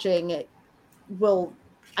people watching will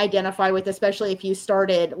identify with, especially if you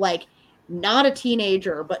started like not a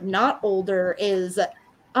teenager but not older, is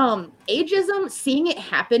ageism. Seeing it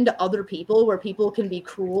happen to other people, where people can be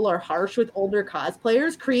cruel or harsh with older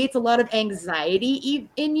cosplayers, creates a lot of anxiety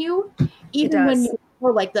in you, even when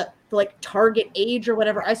you're like the target age or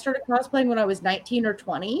whatever. I started cosplaying when I was 19 or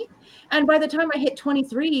 20, and by the time I hit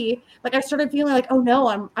 23, like I started feeling like, oh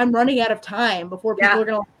no, I'm running out of time before people are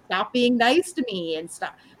gonna stop being nice to me and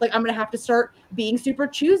stuff. Like I'm gonna have to start being super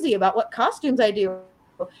choosy about what costumes I do.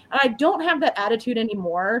 And I don't have that attitude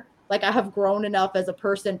anymore. Like I have grown enough as a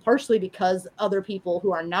person, partially because other people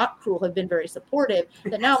who are not cruel have been very supportive,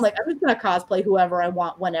 that now I'm like, I'm just going to cosplay whoever I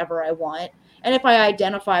want, whenever I want. And if I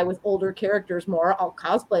identify with older characters more, I'll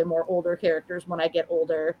cosplay more older characters when I get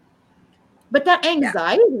older. But that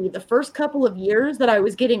anxiety, the first couple of years that I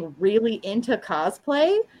was getting really into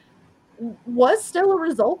cosplay, was still a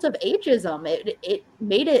result of ageism. It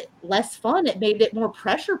made it less fun. It made it more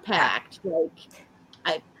pressure packed. Like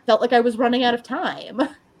I felt like I was running out of time.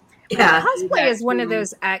 Yeah, cosplay is one of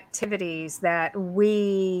those activities that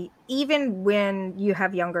even when you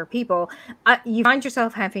have younger people, you find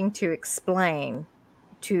yourself having to explain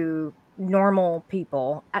to normal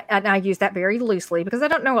people. And I use that very loosely because I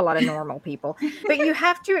don't know a lot of normal people, but you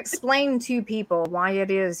have to explain to people why it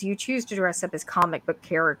is you choose to dress up as comic book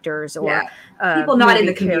characters or people not in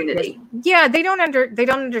the community. Yeah, they don't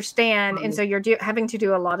understand, and so you're having to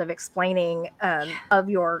do a lot of explaining of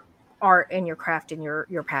your art and your craft and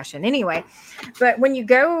your passion anyway. But when you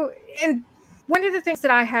go, and one of the things that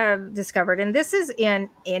I have discovered, and this is in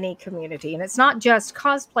any community, and it's not just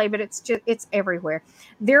cosplay, but it's everywhere.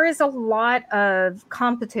 There is a lot of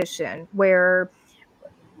competition where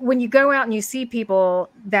when you go out and you see people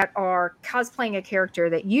that are cosplaying a character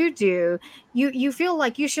that you do, you feel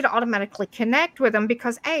like you should automatically connect with them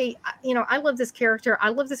because I love this character. I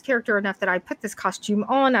love this character enough that I put this costume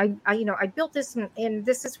on. I built this and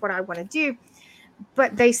this is what I want to do.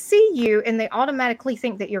 But they see you and they automatically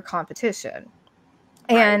think that you're competition.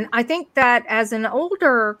 And I think that as an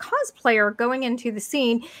older cosplayer going into the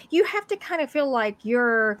scene, you have to kind of feel like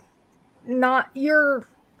you're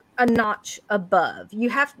a notch above.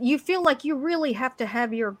 You feel like you really have to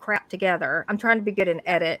have your crap together. I'm trying to be good in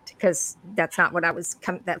edit because that's not what was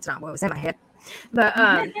in my head. But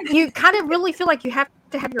you kind of really feel like you have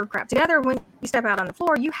to have your crap together when you step out on the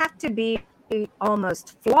floor. You have to be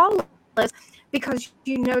almost flawless because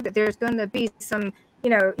you know that there's going to be some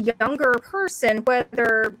younger person,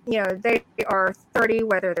 whether they are 30,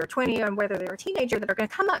 whether they're 20, and whether they're a teenager, that are going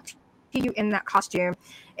to come up to you in that costume,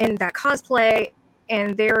 in that cosplay,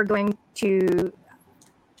 and they're going to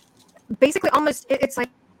basically it's like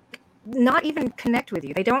not even connect with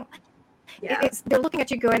you. They don't. They're looking at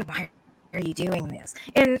you going, "Why are you doing this?"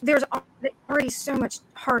 And there's already so much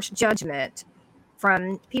harsh judgment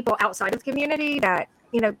from people outside of the community that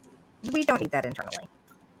we don't need that internally.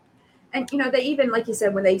 And they even, like you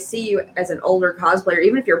said, when they see you as an older cosplayer,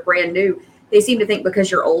 even if you're brand new, they seem to think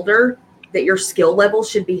because you're older that your skill level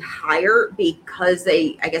should be higher because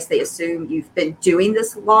they assume you've been doing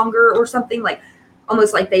this longer or something, like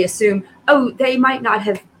almost like they assume, oh, they might not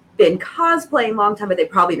have been cosplaying a long time, but they've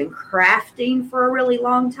probably been crafting for a really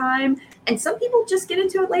long time. And some people just get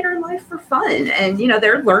into it later in life for fun. And,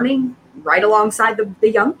 they're learning right alongside the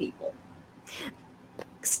young people.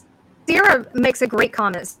 Sierra makes a great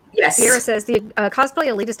comment. Yes. Sierra says the cosplay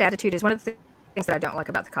elitist attitude is one of the things that I don't like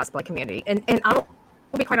about the cosplay community. And I'll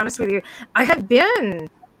be quite honest with you. I have been,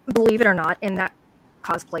 believe it or not, in that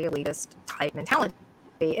cosplay elitist type mentality.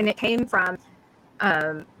 And it came from,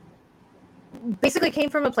 basically came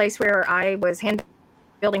from a place where I was hand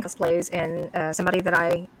building cosplays and somebody that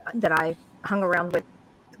I hung around with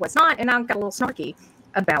was not. And I got a little snarky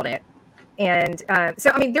about it. And so,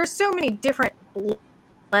 I mean, there's so many different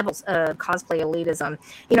levels of cosplay elitism,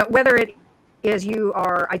 whether it is you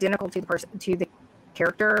are identical to the person, to the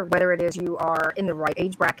character, whether it is you are in the right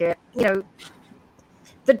age bracket. You know,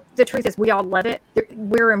 the truth is we all love it.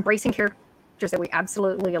 We're embracing characters that we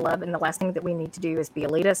absolutely love, and the last thing that we need to do is be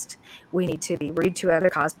elitist. We need to be rude to other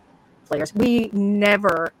cosplayers. We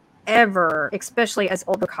never, ever, especially as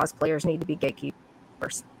older cosplayers, need to be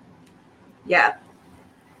gatekeepers. Yeah.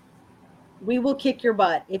 We will kick your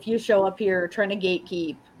butt if you show up here trying to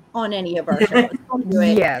gatekeep on any of our shows. Don't do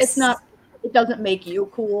it. Yes. It's not, it doesn't make you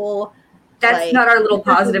cool. That's Like, not our little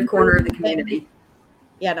positive corner of the community.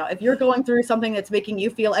 Yeah, no, if you're going through something that's making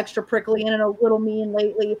you feel extra prickly and a little mean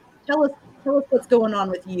lately, tell us what's going on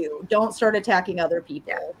with you. Don't start attacking other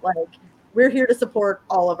people. Yeah. Like, we're here to support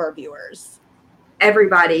all of our viewers.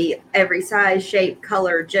 Everybody, every size, shape,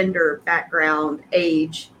 color, gender, background,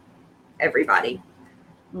 age, everybody.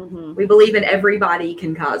 Mm-hmm. We believe in everybody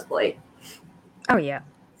can cosplay. Oh, yeah.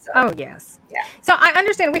 So, oh, yes. Yeah. So I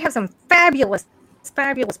understand we have some fabulous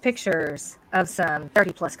pictures of some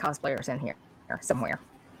 30-plus cosplayers in here somewhere.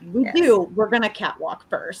 We do. We're going to catwalk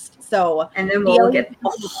first. So, and then we'll get...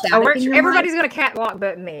 everybody's going to catwalk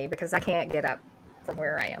but me because I can't get up from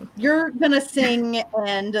where I am. You're going to sing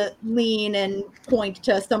and lean and point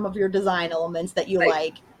to some of your design elements that you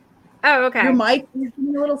like. Oh, okay. Your mic is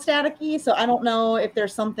a little staticky, so I don't know if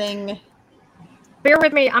there's something. Bear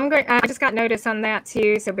with me. I just got notice on that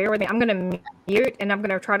too, so bear with me. I'm going to mute and I'm going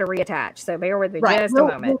to try to reattach. So bear with me just a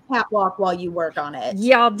moment. We'll catwalk while you work on it.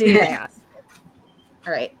 Y'all do that.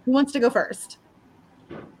 All right. Who wants to go first?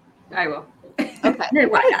 I will. Okay.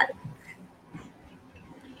 Why not?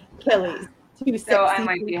 Kelly's too sexy. So I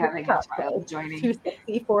might be having a child joining. Too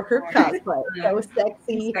sexy for her cosplay. So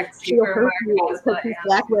sexy for her cosplay.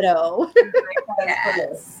 Black Widow.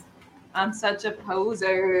 Yes. I'm such a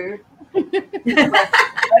poser. I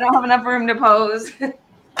don't have enough room to pose.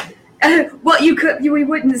 Well, we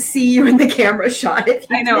wouldn't see you in the camera shot. If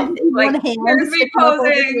you I know. Like, here's me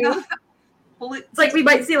posing. It's like we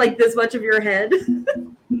might see like this much of your head.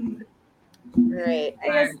 Right. I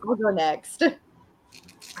guess I'll go next.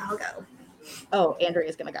 I'll go. Oh,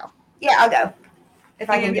 Andrea's gonna go. Yeah, I'll go.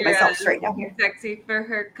 If I can get myself straight down here. Sexy for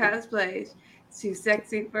her cosplay. Too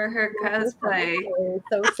sexy for her cosplay.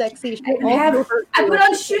 So sexy. I put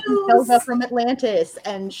on shoes. Elsa from Atlantis,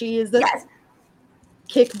 and she is the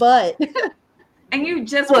kick butt. And you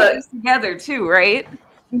just put this together too, right?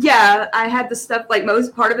 Yeah, I had the stuff, like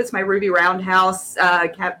most part of it's my Ruby Roundhouse,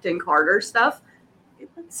 Captain Carter stuff.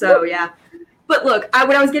 So yeah. But look,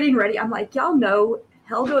 when I was getting ready, I'm like, y'all know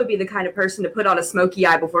Helga would be the kind of person to put on a smoky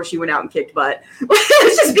eye before she went out and kicked butt.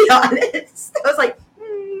 Let's just be honest. I was like,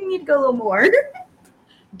 you need to go a little more.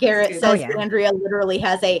 Garrett says Andrea literally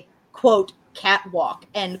has a, quote, catwalk,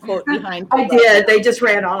 end quote, behind her. I did. They just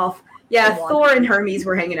ran off. Yeah, Thor and Hermes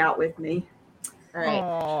were hanging out with me. All right.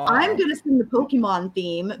 Aww. I'm going to sing the Pokemon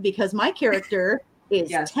theme because my character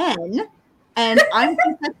is 10, and I'm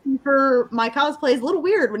confessing for my cosplay is a little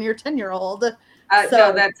weird when you're a 10-year-old. So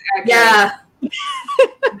no, that's accurate. Yeah.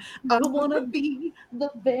 I want to be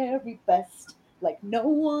the very best, like no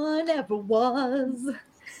one ever was.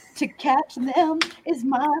 To catch them is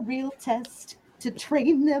my real test. To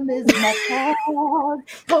train them is my cause.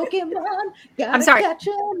 Pokemon, gotta catch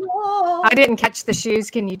them all. I didn't catch the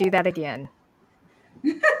shoes. Can you do that again?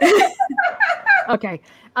 Okay.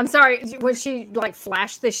 I'm sorry. When she like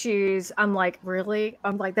flashed the shoes, I'm like, really?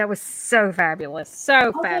 I'm like, that was so fabulous.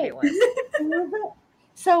 So fabulous.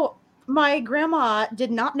 So my grandma did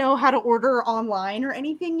not know how to order online or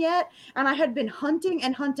anything yet. And I had been hunting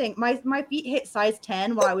and hunting. My feet hit size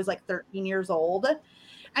 10 when I was like 13 years old.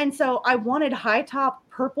 And so I wanted high top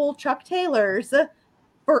purple Chuck Taylors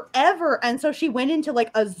forever. And so she went into like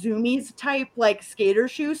a Zoomies type like skater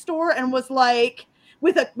shoe store and was like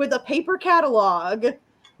with a paper catalog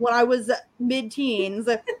when I was mid-teens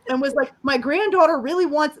and was like, my granddaughter really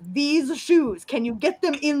wants these shoes. Can you get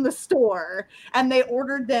them in the store? And they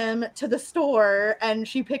ordered them to the store and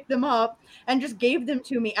she picked them up and just gave them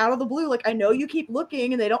to me out of the blue. Like, I know you keep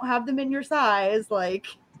looking and they don't have them in your size. Like,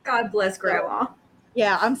 God bless Grandma.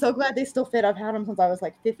 Yeah, I'm so glad they still fit. I've had them since I was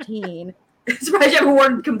like 15. I'm surprised you haven't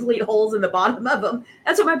worn complete holes in the bottom of them.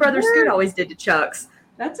 That's what my brother Scoot always did to Chucks.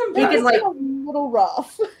 That's impressive. Like, a little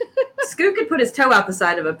rough. Scoot could put his toe out the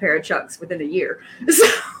side of a pair of Chucks within a year.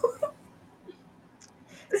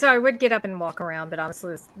 So I would get up and walk around, but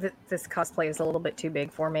honestly, this cosplay is a little bit too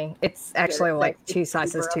big for me. It's actually like 2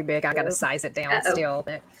 sizes too big. I got to size it down still.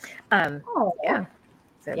 But yeah.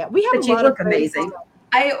 So, yeah, we have but you look amazing.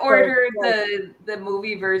 I ordered the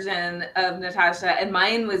movie version of Natasha, and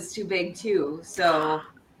mine was too big too. So,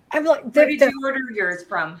 I'm like, where did you order yours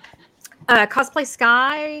from? Cosplay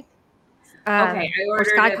Sky. Okay, I ordered or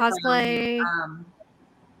Sky it Cosplay. From,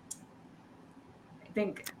 I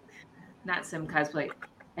think not Sim Cosplay.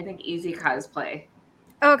 I think Easy Cosplay.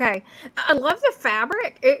 Okay, I love the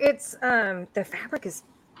fabric. It's the fabric is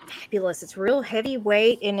fabulous. It's real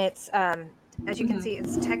heavyweight, and it's as you can see,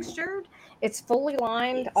 it's textured. It's fully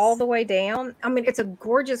lined all the way down. I mean, it's a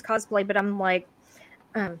gorgeous cosplay, but I'm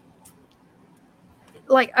um,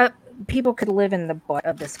 like people could live in the butt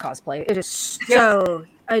of this cosplay. It is so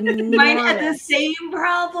enormous. Mine had the same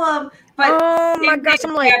problem, but oh my gosh,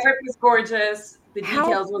 I'm like, the fabric was gorgeous. The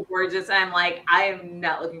details were gorgeous. I'm like, I am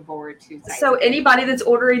not looking forward to sizing. So anybody that's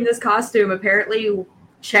ordering this costume, apparently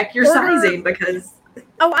check your sizing, because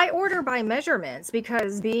I order by measurements,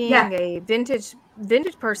 because being a vintage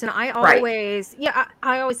person, I always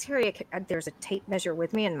I always carry there's a tape measure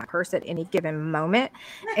with me in my purse at any given moment,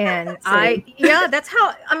 and that's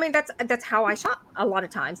how I shop a lot of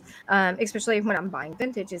times, especially when I'm buying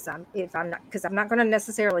vintage. I'm not going to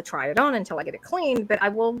necessarily try it on until I get it clean, but I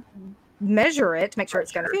will measure it to make sure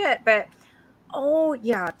it's going to fit. But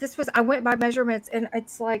I went by measurements, and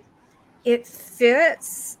it's like it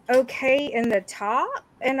fits okay in the top,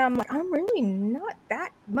 and I'm like, I'm really not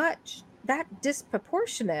that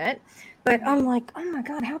disproportionate, but I'm like, oh my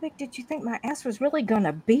god, how big did you think my ass was really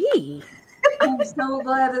gonna be? I'm so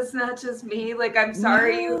glad it's not just me. Like, I'm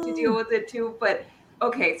sorry you have to deal with it too, but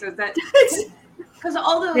okay, so that because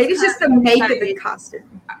all those maybe it's just the make of the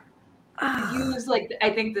costume use like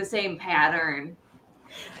I think the same pattern.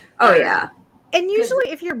 Oh yeah. And usually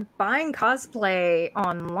if you're buying cosplay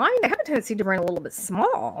online, they have a tendency to run a little bit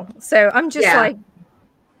small. So I'm just like...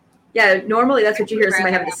 Yeah, normally that's what you hear,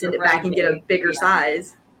 somebody having to send it back and get a bigger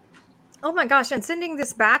size. Oh my gosh, and sending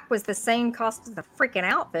this back was the same cost as the freaking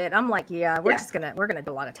outfit. I'm like, we're gonna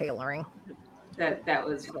do a lot of tailoring. That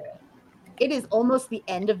was... It is almost the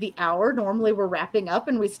end of the hour. Normally we're wrapping up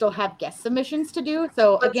and we still have guest submissions to do.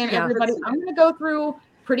 So again, everybody, I'm going to go through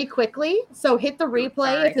pretty quickly. So hit the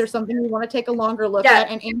replay if there's something you want to take a longer look at,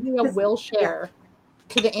 and Andrea will share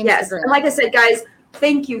to the Instagram. Yes, and like I said, guys,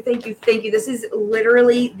 thank you. This is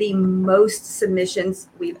literally the most submissions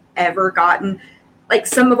we've ever gotten. Like,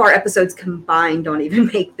 some of our episodes combined don't even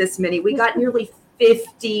make this many. We got nearly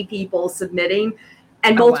 50 people submitting,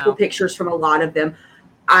 and multiple pictures from a lot of them.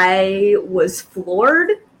 I was floored.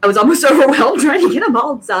 I was almost overwhelmed trying to get them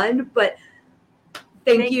all done, but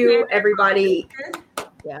thank you, everybody.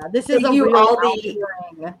 Yeah, this is a real outpouring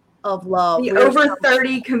of love. The over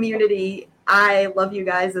 30 community. I love you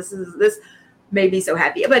guys. This made me so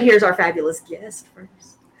happy. But here's our fabulous guest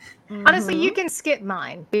first. Honestly, you can skip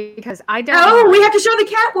mine because I don't. Oh, we have to show the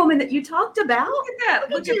Catwoman that you talked about. Look at that.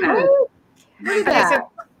 Look at that. Okay, so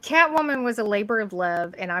Catwoman was a labor of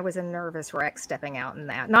love, and I was a nervous wreck stepping out in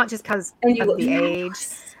that. Not just because of the age,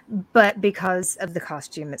 but because of the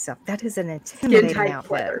costume itself. That is an intimidating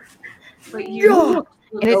outfit. But you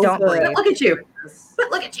and it don't breathe. Look at you.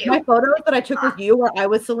 Look at you. My photos that I took with you where I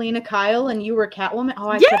was Selena Kyle and you were Catwoman. Oh,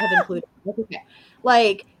 I should have included. Okay.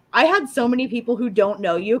 Like, I had so many people who don't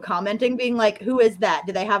know you commenting, being like, "Who is that?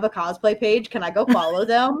 Do they have a cosplay page? Can I go follow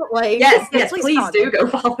them?" Like, yes, please do go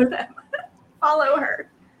follow them. Follow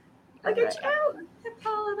her. Look at you.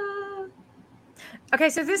 Okay,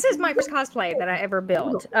 so this is my first cosplay that I ever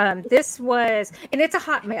built. This was, and it's a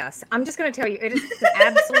hot mess. I'm just going to tell you, it is an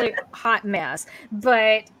absolute hot mess.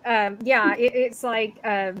 But it's like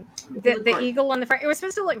the eagle on the front. It was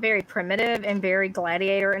supposed to look very primitive and very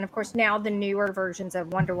gladiator. And of course, now the newer versions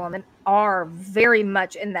of Wonder Woman are very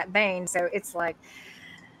much in that vein. So it's like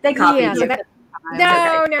they copied you.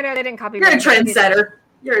 No, they didn't copy. You're a trendsetter.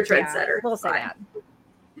 You're a trendsetter. We'll say that.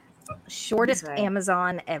 Shortest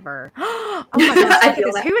Amazon ever. Oh my gosh,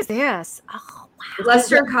 who is this? Oh wow.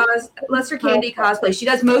 Lester Candy Cosplay. She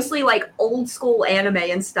does mostly like old school anime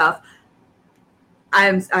and stuff.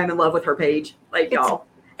 I'm in love with her page, like y'all.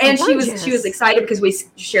 And gorgeous. she was excited because we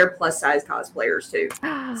share plus size cosplayers too.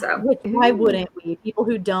 So why wouldn't we? People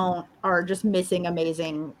who don't are just missing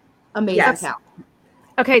amazing talent.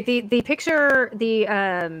 Okay, the picture,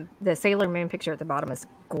 the Sailor Moon picture at the bottom is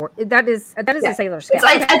gorgeous. That is a Sailor Scout.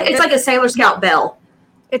 It's like a Sailor Scout bell.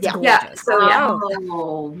 It's gorgeous. Yeah. So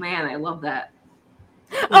oh man, I love that.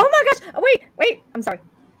 Oh my gosh! Oh, wait! I'm sorry.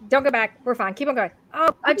 Don't go back. We're fine. Keep on going. Oh,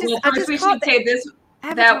 I just we should say this.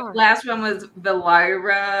 That last one was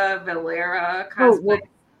Valera cosplay.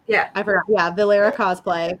 I forgot. Yeah, Valera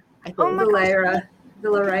cosplay. I think. Oh my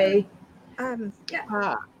Valera. I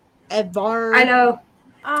know.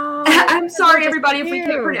 Oh, I'm sorry, everybody, if we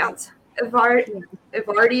can't pronounce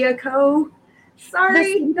Evardia Co.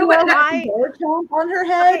 Sorry, on her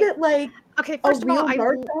head, like okay. First of all,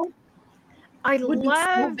 I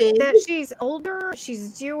love that she's older.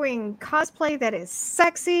 She's doing cosplay that is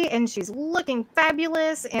sexy and she's looking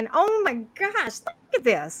fabulous. And oh my gosh, look at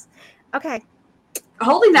this. Okay.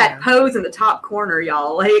 Holding that pose in the top corner,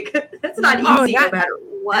 y'all. Like, that's not easy no matter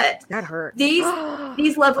what. That hurts.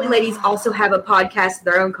 These lovely ladies also have a podcast of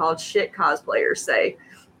their own called Shit Cosplayers Say.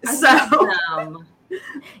 So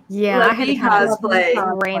yeah, I had to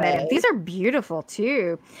cosplay. These are beautiful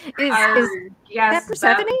too. Is that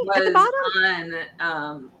Persephone at the bottom?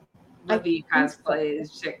 On Livy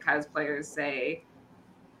Cosplays, Shit Cosplayers Say.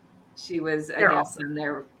 She was a guest on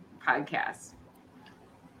their podcast.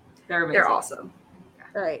 They're awesome.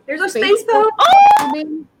 All right. There's a space boat.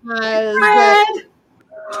 Fred.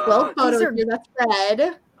 12 photos here. That's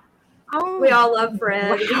Fred. Oh, we all love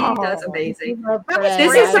Fred. Wow. He does amazing.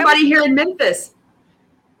 This is somebody here in Memphis.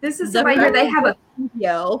 This is somebody here. They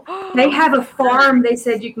have a farm. They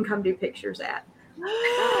said you can come do pictures at.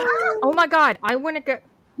 Oh my God! I want to go.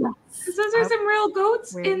 Those are some real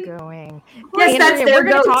goats. We're going. Yes, that's their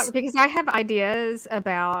goats. Talk because I have ideas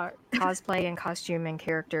about cosplay and costume and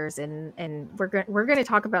characters, and we're going to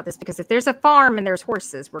talk about this because if there's a farm and there's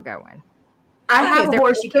horses, we're going. I have a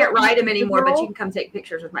horse. You can't ride him anymore, but you can come take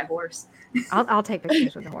pictures with my horse. I'll take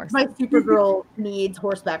pictures with the horse. My Supergirl needs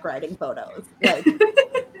horseback riding photos. Like,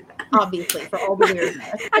 obviously, for all the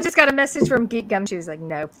weirdness. I just got a message from Geek Gum. She was like,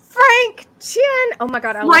 no. Frank Chin. Oh my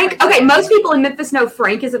God. Frank. Okay, most people in Memphis know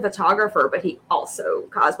Frank is a photographer, but he also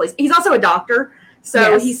cosplays. He's also a doctor.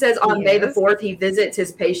 So he says on May the 4th, he visits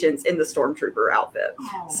his patients in the Stormtrooper outfit.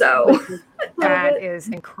 So that is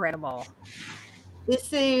incredible.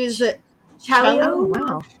 This is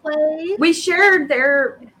Chalio. We shared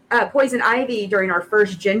their Poison Ivy during our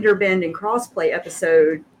first gender bend and crossplay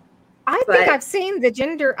episode. I think I've seen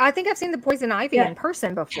the Poison Ivy in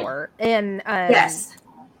person before. And yes.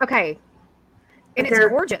 Okay. And it's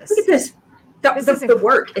gorgeous. Look at this. The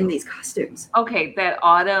work in these costumes. Okay, that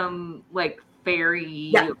autumn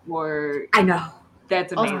fairy or I know.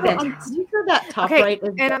 That's amazing. You heard that top right?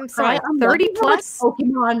 And I'm sorry, 30 plus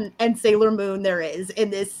Pokemon and Sailor Moon there is in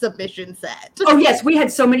this submission set. Oh yes, we had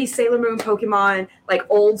so many Sailor Moon Pokemon, like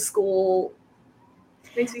old school.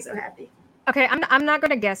 Makes me so happy. Okay, I'm not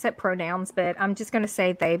going to guess at pronouns, but I'm just going to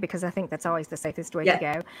say they because I think that's always the safest way to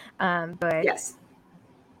go. But yes,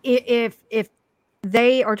 if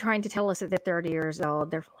they are trying to tell us that they're 30 years old,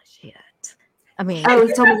 they're full of shit. I mean, he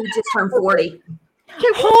told me he just turned 40.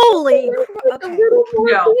 Holy! Okay.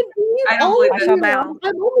 No, I don't believe it.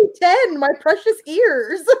 I'm only 10. My precious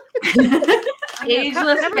ears.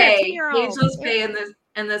 Ageless pay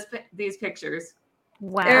in these pictures.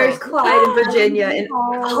 Wow. There's Clyde and Virginia in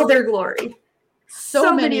all their glory.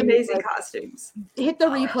 So many amazing costumes. Hit the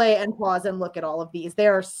replay and pause and look at all of these. They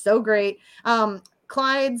are so great.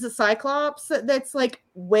 Clyde's Cyclops, that's like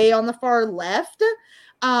way on the far left.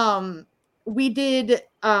 We did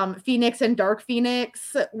Phoenix and Dark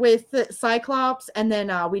Phoenix with Cyclops, and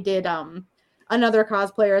then we did another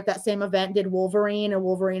cosplayer at that same event did Wolverine, and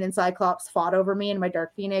Wolverine and Cyclops fought over me in my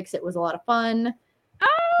Dark Phoenix. It was a lot of fun.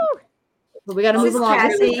 Oh, but we got to move along.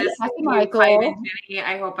 Cassie. Michael.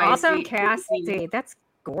 I hope awesome, Cassie. That's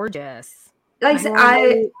gorgeous. Like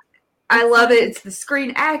I love it. It's the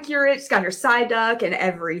screen accurate. It's got her side duck and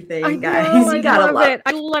everything, guys. You gotta love it.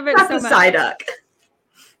 I love it so much. Side duck.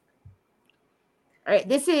 All right,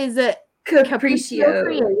 this is Capriccio.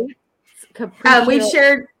 We've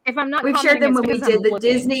shared them when we did the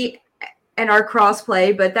Disney and our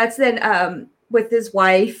crossplay, but that's then with his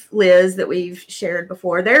wife Liz that we've shared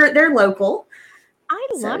before. They're local. I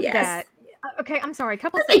love that. Okay, I'm sorry.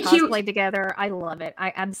 Couples that cosplay together, I love it.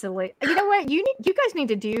 I absolutely. You know what? You guys need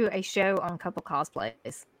to do a show on couple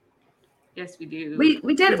cosplays. Yes, we do.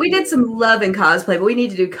 We did some love and cosplay, but we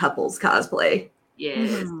need to do couples cosplay.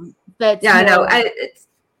 Yes. Mm-hmm. I know.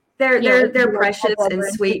 They're precious and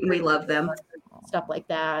sweet, and we love them. Stuff like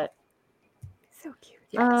that. So cute.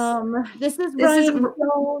 Yes. This is Ryan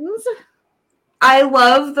Jones. I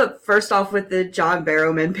love first off with the John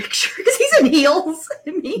Barrowman picture because he's in heels.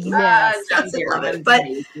 Yes, John Barrowman. But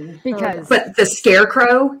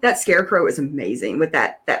the that scarecrow is amazing with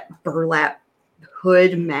that burlap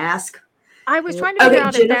hood mask. I was trying to figure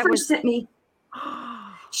out if that was sent me.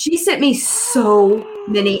 She sent me so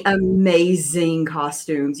many amazing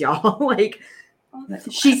costumes, y'all. Like,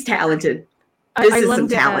 she's talented. This is some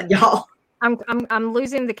talent, y'all. I'm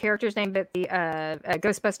losing the character's name, but the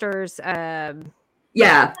Ghostbusters.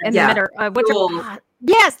 Yes,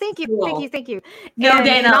 thank you. No,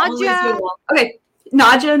 Dana. Okay,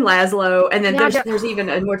 Nadja and Laszlo, and then there's even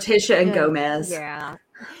a Morticia and Gomez. Yeah.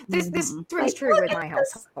 This rings true with my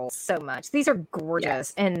household so much. These are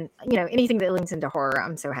gorgeous, and anything that links into horror,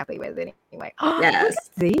 I'm so happy with it anyway. Yes,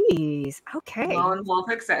 look at these. Okay, Lone Wolf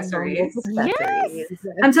accessories. Yes,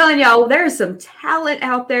 I'm telling y'all, there's some talent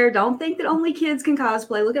out there. Don't think that only kids can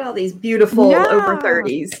cosplay. Look at all these beautiful over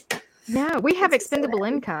 30s. No, we have expendable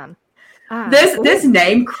income. This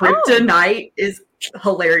name, Kryptonite, is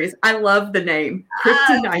hilarious. I love the name.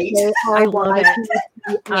 Kryptonite. I love it.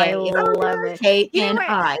 I love it.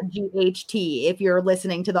 KNIGHT if you're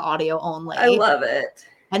listening to the audio only. I love it.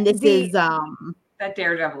 And this is that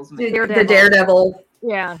Daredevil's the Daredevil.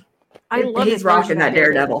 Yeah. I love He's rocking that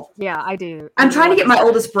Daredevil. Yeah, I do. I'm trying to get my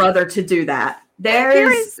oldest brother to do that.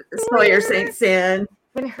 There's Sawyer St. Sin.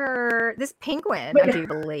 And this penguin, I do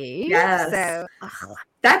believe. Yes. So,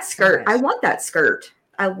 that skirt. I want that skirt.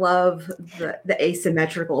 I love the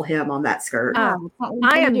asymmetrical hem on that skirt. I'm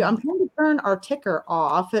trying to turn our ticker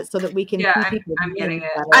off so that we can. Yeah, I'm getting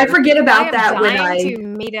it. I forget about that when I to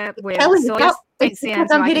meet up with Sawyer St. Sin.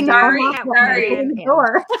 I'm hitting sorry.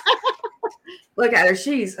 door. Look at her.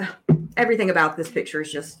 She's everything about this picture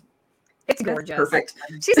is just. It's gorgeous. Perfect.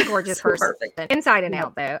 She's a gorgeous person. Perfect. Inside and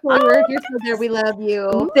out, though. If you're still there, we love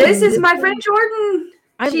you. This is my friend Jordan.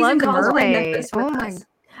 She's love the mermaid. Oh my.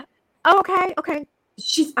 Oh, okay.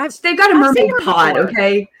 They've got a mermaid pod.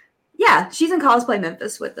 Okay. Yeah, she's in Cosplay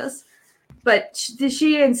Memphis with us. But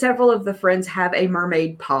she and several of the friends have a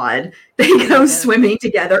mermaid pod. They go swimming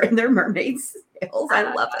together in their mermaid sails. I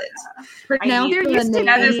love it. Now there used to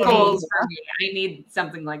be goals for me. I need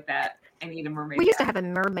something like that. I need a mermaid. We used to have a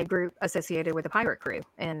mermaid group associated with a pirate crew,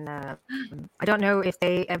 and I don't know if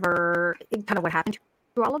they ever kind of what happened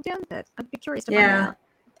to all of them, but I'd be curious to find out.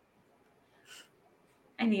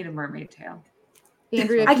 I need a mermaid tail.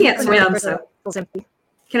 Andrea, I can't swim, so empty.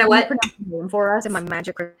 Can I what? Pronounce the name for us? And my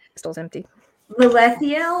magic crystal's empty.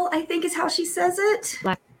 Lilithiel, I think is how she says it.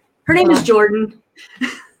 Her name is Jordan.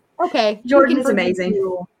 Okay. Jordan's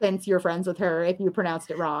amazing. Since you're friends with her, if you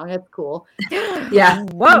pronounced it wrong, it's cool. Yeah.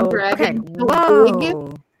 Whoa. Okay.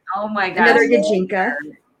 Whoa. Oh my god. Another Yajinka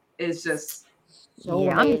is just so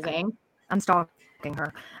amazing. I'm stalking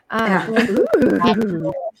her.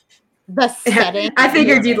 The setting. I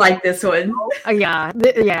figured you'd like this one. Yeah.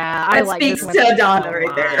 I like this one. To Donna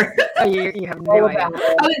right there. You have no idea.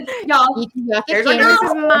 Y'all, this is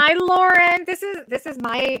my Lauren. This is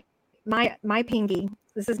my Pingy.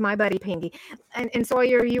 This is my buddy Pingy. And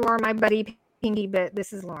Sawyer, you are my buddy Pingy, but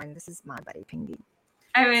this is Lauren. This is my buddy Pingy.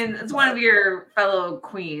 I mean, it's one of your fellow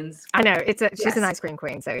queens. I know she's an ice cream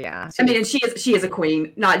queen, so yeah. I mean, and she is a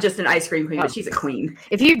queen, not just an ice cream queen, but she's a queen.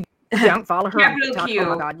 If you don't follow her, oh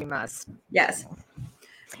my god, you must. Yes.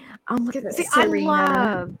 Oh, look at this. See, I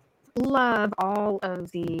love all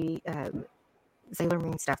of the Sailor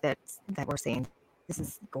Moon stuff that we're seeing. This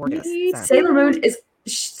is gorgeous.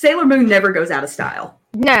 Sailor Moon never goes out of style.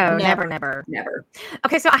 No, never.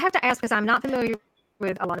 Okay, so I have to ask because I'm not familiar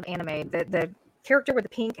with a lot of anime. The character with the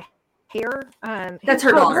pink hair. That's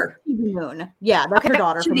her daughter. Moon. Yeah, that's her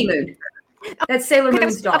daughter. Chibi Moon. That's Sailor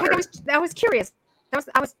Moon's daughter. Okay, I was curious.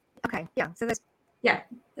 I was okay. Yeah, so that's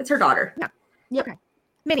her daughter. Yeah. Yep. Okay.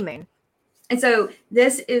 Mini Moon. And so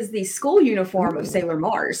this is the school uniform of Sailor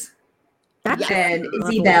Mars. Gotcha. And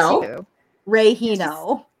Isabel. Ray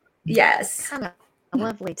Hino. Yes. Kind of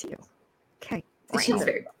lovely too. Okay. She's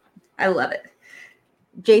very. I love it.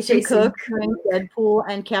 Jason Cook, Deadpool,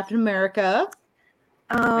 and Captain America.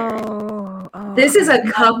 Oh. This is a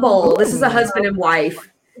couple. This is a husband and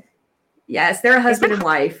wife. Yes, they're a husband and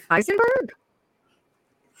wife. Heisenberg?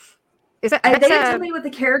 Is that? They didn't tell me what the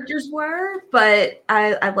characters were, but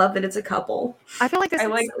I love that it's a couple. I feel like this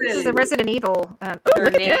is a Resident Evil. Look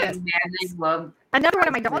at this. Another one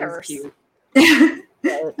of my daughters.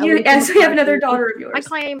 Yes, we have another daughter of yours. I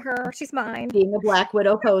claim her. She's mine. Being a Black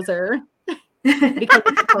Widow poser. This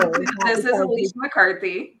is Alicia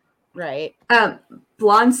McCarthy. Right.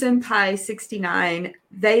 Blonde Senpai 69.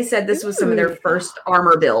 They said this was some of their first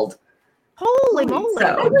armor build. Holy moly.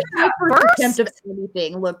 So, my first attempt of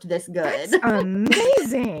anything looked this good. That's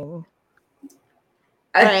amazing.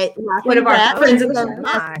 All right. One of our friends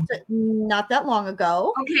not that long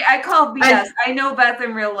ago. Okay, I call BS. I know Beth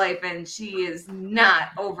in real life, and she is not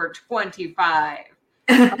over 25.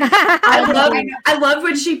 I love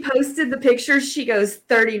when she posted the pictures. She goes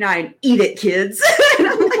 39. Eat it, kids.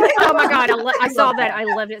 Oh my god, I saw that. I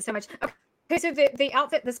loved it so much. Okay, so the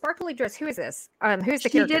outfit, the sparkly dress. Who is this? Who's the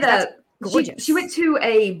character? She went to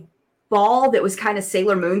a ball that was kind of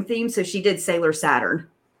Sailor Moon themed, so she did Sailor Saturn.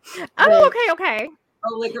 Oh, okay.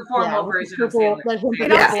 Oh, like a formal version of Sailor Moon.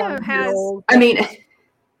 It also has. I mean,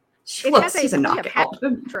 she's a knockout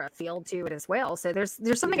field to it as well. So there's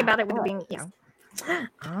something about it with it being,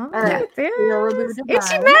 Oh, right. and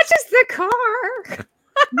she matches the car.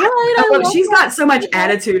 Right, she's got so much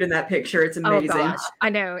attitude in that picture. It's amazing. Oh gosh, I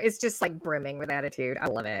know. It's just like brimming with attitude. I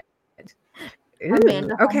love it. Ooh,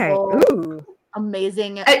 Amanda okay. Humble, Ooh.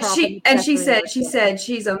 Amazing. She said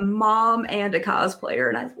she's a mom and a cosplayer,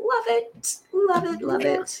 and I love it. Love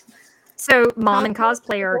it. So, mom and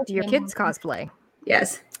cosplayer, do your kids cosplay?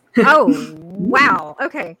 Yes. Oh, wow.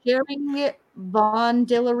 Okay. Sharing Von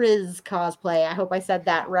Dilleriz cosplay. I hope I said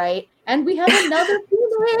that right. And we have another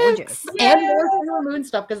Phoenix and more Sailor Moon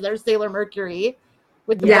stuff because there's Sailor Mercury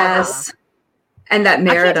with the yes. And that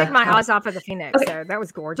Merida. I can't take my eyes off of the Phoenix, so that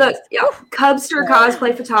was gorgeous. Look, Cubster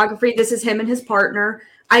cosplay photography. This is him and his partner.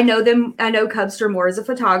 I know them. I know Cubster more as a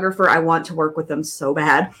photographer. I want to work with them so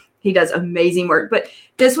bad. He does amazing work. But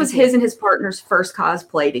this was his and his partner's first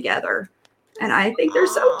cosplay together. And I think they're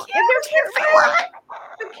so cute.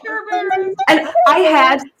 The Care Bears. And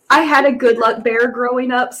I had a Good Luck Bear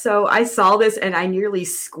growing up, so I saw this and I nearly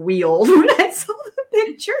squealed when I saw the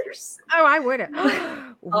pictures. Oh, I would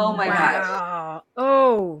have. Oh my god.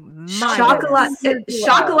 Oh my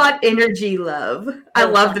Chocolate Energy Love. I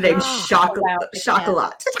love the name Chocolate.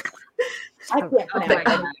 I can't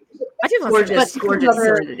pronounce it. Gorgeous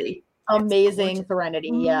Serenity. Amazing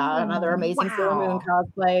Serenity. Yeah, another amazing Sailor Moon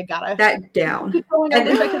cosplay. Gotta that down. Keep going. I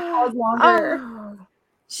wish I could pause longer.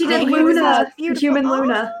 She did Luna, Human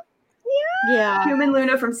Luna. Yeah. Human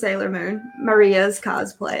Luna from Sailor Moon. Maria's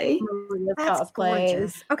cosplay.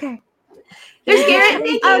 Gorgeous. Okay. There's Garrett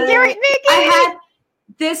Nikki. Garrett Nikki.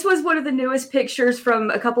 This was one of the newest pictures from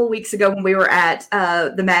a couple of weeks ago when we were at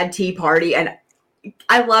the Mad Tea Party, and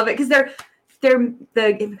I love it because they're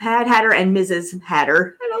the Mad Hatter and Mrs.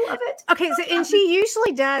 Hatter, and I love it. Okay, so and she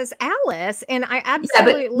usually does Alice, and I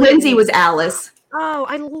absolutely but Lindsay was Alice. Oh,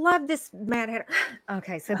 I love this Mad Hatter.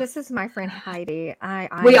 Okay, so this is my friend Heidi.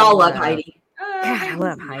 We all love Heidi. God, I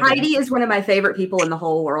love Heidi. Heidi is one of my favorite people in the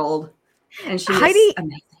whole world, and she's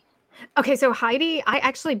amazing. Okay, so Heidi, I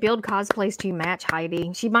actually build cosplays to match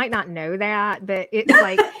Heidi. She might not know that, but it's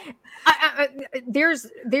like there's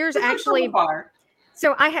actually.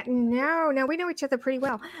 So I had no, we know each other pretty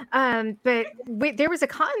well. But there was a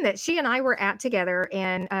con that she and I were at together,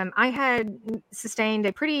 and I had sustained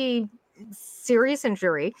a pretty serious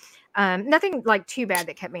injury. Nothing like too bad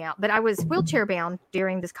that kept me out, but I was wheelchair bound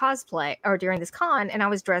during this cosplay or during this con, and I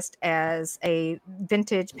was dressed as a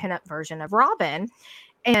vintage pinup version of Robin.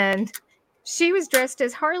 And she was dressed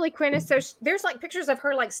as Harley Quinn. So there's like pictures of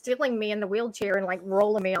her like stealing me in the wheelchair and like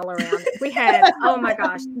rolling me all around. We had, oh my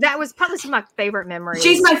gosh, that was probably some of my favorite memories.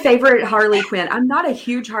 She's my favorite Harley Quinn. I'm not a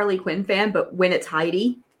huge Harley Quinn fan, but when it's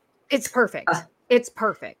Heidi, it's perfect. It's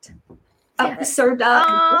perfect. Served up.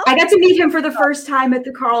 I got to meet him for the first time at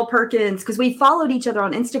the Carl Perkins because we followed each other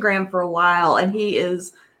on Instagram for a while, and he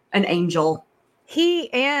is an angel.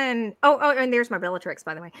 And there's my Bellatrix,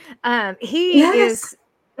 by the way. He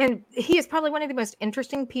is probably one of the most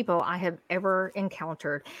interesting people I have ever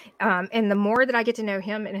encountered. And the more that I get to know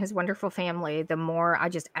him and his wonderful family, the more I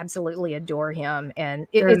just absolutely adore him. And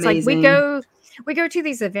it's amazing. Like we go to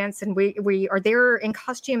these events and we are there in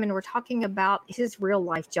costume and we're talking about his real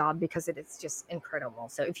life job because it is just incredible.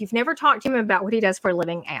 So if you've never talked to him about what he does for a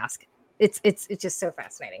living, ask. It's just so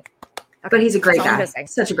fascinating. Okay, but he's a great guy.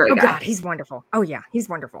 Such a great guy. Oh God, he's wonderful. Oh yeah, he's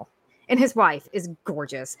wonderful. And his wife is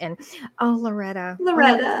gorgeous. And Loretta.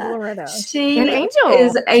 She and Angel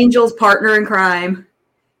is Angel's partner in crime.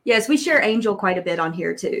 Yes, we share Angel quite a bit on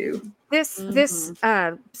here too. This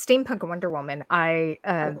steampunk Wonder Woman, I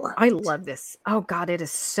love this. Oh God, it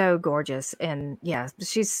is so gorgeous. And yeah,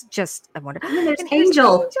 she's just a wonder. And there's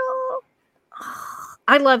Angel.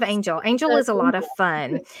 I love Angel. Angel is a lot of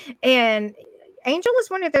fun. And Angel is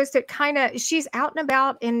one of those that she's out and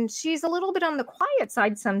about and she's a little bit on the quiet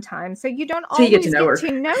side sometimes. So you don't always get to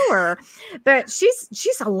know her. But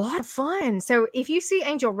she's a lot of fun. So if you see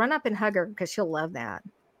Angel, run up and hug her because she'll love that.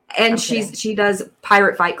 And she does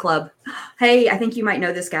Pirate Fight Club. Hey, I think you might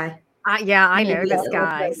know this guy. I know this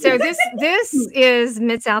guy. So this is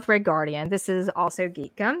Mid-South Red Guardian. This is also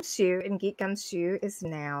Geek Gumshoe, and Geek Gumshoe is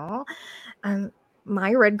now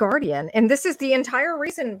my Red Guardian. And this is the entire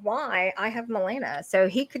reason why I have Milena. So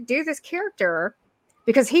he could do this character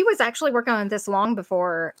because he was actually working on this long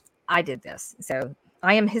before I did this. So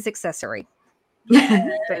I am his accessory.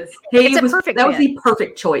 That was the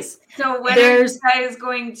perfect choice. So when are you guys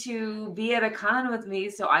going to be at a con with me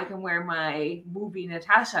so I can wear my movie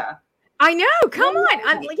Natasha? I know. Come on.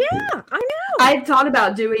 I know. I thought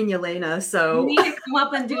about doing Yelena. So you need to come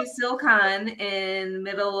up and do SilCon in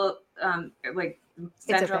middle,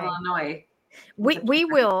 Central Illinois. We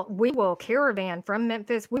will caravan from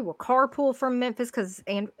Memphis. We will carpool from Memphis because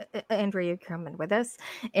Andrea, you're coming with us,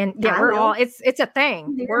 and yeah, we're all. It's a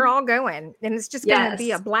thing. Yeah. We're all going, and it's just going to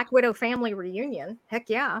be a Black Widow family reunion. Heck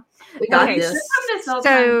yeah, we got this.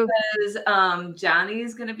 So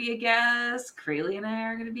Johnny's going to be a guest. Crayley and I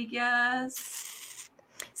are going to be guests.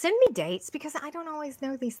 Send me dates because I don't always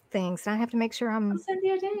know these things. I have to make sure I'll send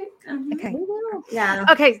you a date. Okay. Yeah.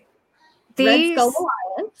 Okay. Red Skull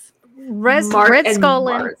Alliance. Red Skull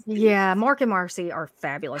and Mark and Marcy are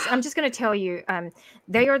fabulous. I'm just going to tell you,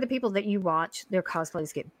 they are the people that you watch. Their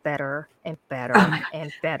cosplays get better and better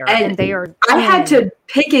and better, and they are. I had to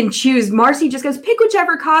pick and choose. Marcy just goes, pick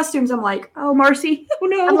whichever costumes. I'm like, oh, Marcy, oh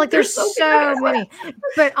no. I'm like, there's so many.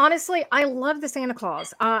 But honestly, I love the Santa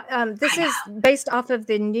Claus. This is based off of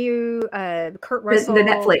the new Kurt Russell, the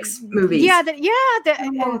Netflix movies. Yeah,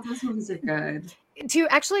 those ones are good. To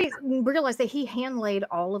actually realize that he hand laid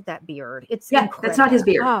all of that beard. It's incredible. That's not his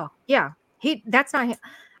beard. Oh, yeah. That's not him.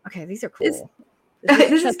 Okay, these are cool.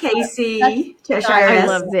 This is Casey. I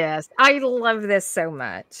love this. I love this so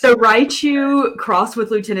much. The Raichu crossed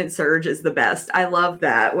with Lieutenant Surge is the best. I love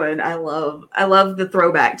that one. I love the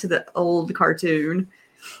throwback to the old cartoon.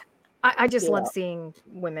 I just love seeing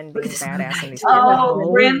women being badass in these.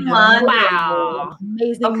 Bryn Londo. Wow.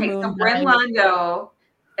 Amazing. Okay, so Bryn Londo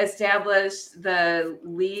established the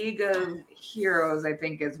League of Heroes, I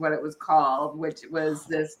think is what it was called, which was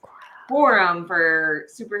this forum for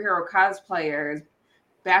superhero cosplayers.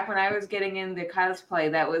 Back when I was getting into cosplay,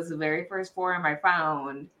 that was the very first forum I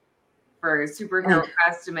found for superhero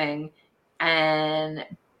costuming. And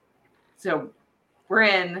so,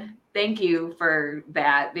 Bryn, thank you for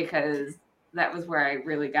that, because that was where I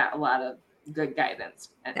really got a lot of good guidance.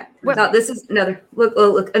 Yeah. Well, this is another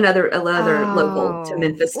another local to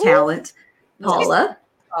Memphis talent, Paula.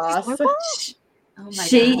 Awesome.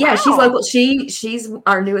 She's local. She's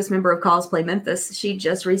our newest member of Cosplay Memphis. She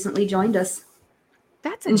just recently joined us.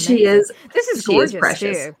 That's amazing. This is gorgeous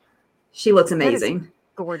precious. Too. She looks amazing.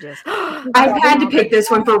 Gorgeous. I've had to pick this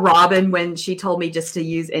one for Robin when she told me just to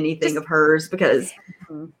use anything of hers because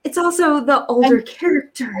it's also the older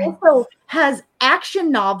character. Also has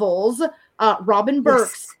action novels. Robin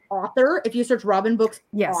Burke's author. If you search Robin Burke's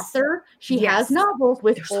author, she has novels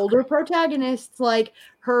with older protagonists like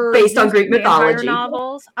her based on Greek mythology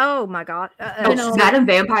novels. Oh my god! Madame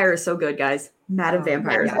Vampire is so good, guys. Madame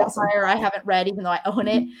Vampire is awesome. I haven't read, even though I own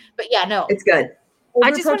it, but it's good. I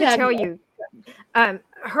just want to tell you,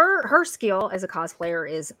 her skill as a cosplayer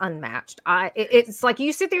is unmatched. It's like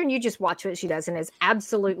you sit there and you just watch what she does, and it's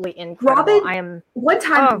absolutely incredible. One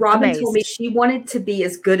time Robin told me she wanted to be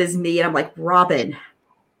as good as me, and I'm like, Robin,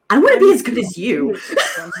 I want to be as good as you.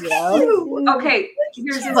 Okay,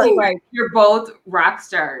 here's the thing, right? You're both rock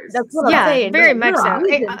stars. That's what I'm saying. Very much so.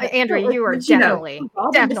 Andrea, you are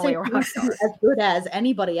definitely a rock star. As good as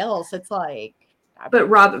anybody else. It's like, but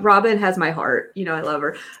Robin has my heart. I love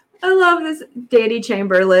her. I love this Danny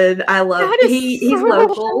Chamberlain. I love he's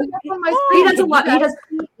local. He does a lot.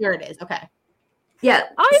 Here it is. Okay. Yeah.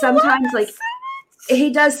 Sometimes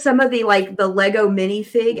he does some of the the Lego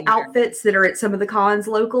minifig outfits that are at some of the cons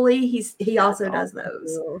locally. He also does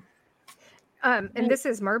those. And this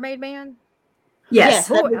is Mermaid Man.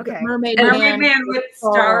 Yes. Okay. Mermaid Man with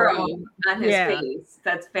star on his face.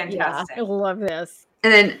 That's fantastic. I love this.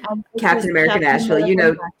 And then Captain America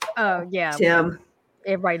Nashville. Oh yeah. Tim.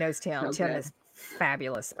 Everybody knows Tim. Tim is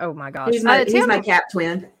fabulous. Oh my gosh. He's my Cap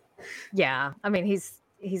twin. Yeah. I mean, he's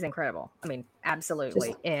incredible. I mean,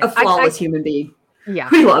 absolutely. A flawless human being. Yeah.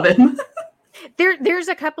 We love him. There's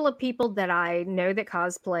a couple of people that I know that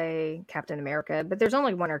cosplay Captain America, but there's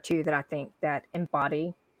only one or two that I think that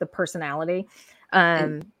embody the personality.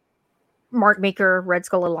 Mark Meeker, Red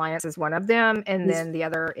Skull Alliance is one of them. And then the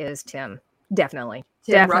other is Tim. Definitely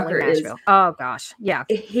Rucker Nashville. Oh gosh. Yeah.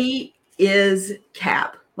 He is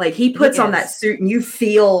Cap. He puts on that suit and you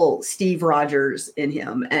feel Steve Rogers in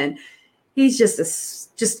him, and he's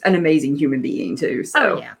just an amazing human being too.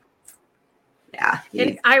 So I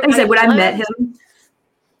said when I met him.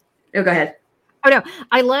 Oh, go ahead. Oh no,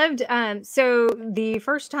 I loved. So the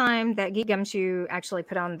first time that Geek Gumshoe actually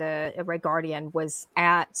put on the Red Guardian was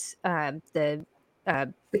at the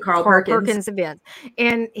Carl Perkins event,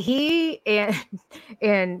 and he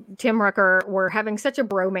and Tim Rucker were having such a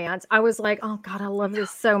bromance. I was like, oh god, I love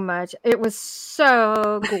this so much. It was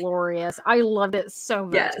so glorious. I loved it so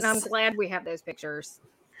much, and I'm glad we have those pictures.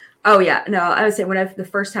 Oh yeah, no, I was saying the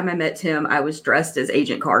first time I met Tim, I was dressed as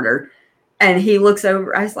Agent Carter, and he looks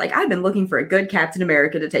over. I was like, I've been looking for a good Captain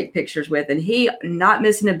America to take pictures with, and he, not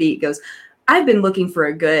missing a beat, goes, I've been looking for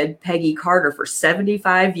a good Peggy Carter for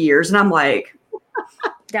 75 years, and I'm like.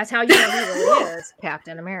 That's how you know he really is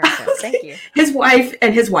Captain America. Thank you. His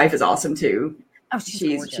wife is awesome too. Oh,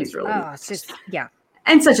 she's really. Yeah.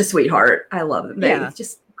 And such a sweetheart. I love them. They're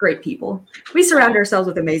just great people. We surround ourselves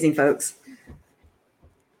with amazing folks.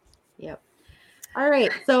 Yep. All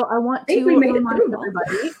right. So I want to remind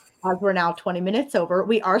everybody, as we're now 20 minutes over,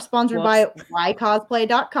 we are sponsored by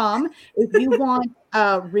ycosplay.com. If you want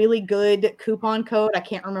a really good coupon code, I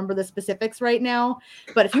can't remember the specifics right now,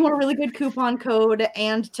 but if you want a really good coupon code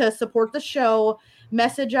and to support the show,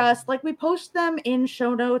 message us. Like, we post them in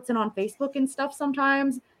show notes and on Facebook and stuff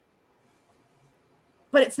sometimes,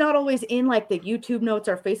 but it's not always in like the YouTube notes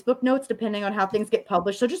or Facebook notes, depending on how things get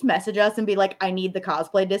published. So just message us and be like, I need the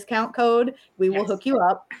cosplay discount code. We will hook you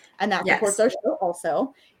up. And that supports our show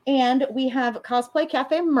also. And we have Cosplay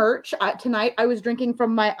Cafe merch. Tonight I was drinking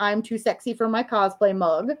from my I'm Too Sexy for My Cosplay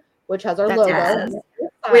mug, which has our logo. Yes.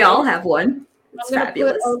 We all have one. It's I'm going to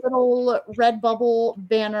fabulous. put a little Redbubble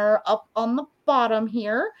banner up on the bottom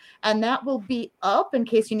here, and that will be up in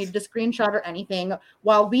case you need to screenshot or anything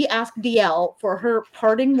while we ask DL for her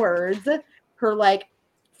parting words, her like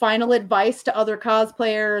final advice to other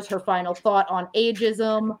cosplayers, her final thought on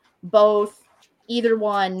ageism, both, either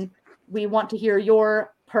one. We want to hear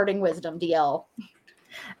your parting wisdom, DL.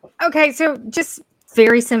 Okay, so just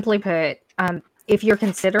very simply put, if you're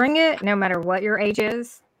considering it, no matter what your age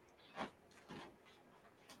is.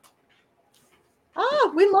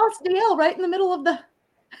 Ah, we lost DL right in the middle of the...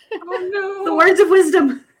 Oh no. The words of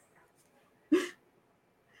wisdom.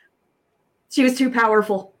 She was too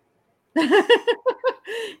powerful.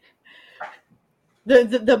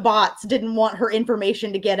 The bots didn't want her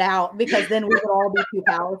information to get out because then we would all be too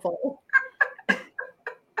powerful.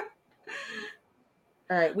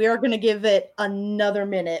 All right, we are going to give it another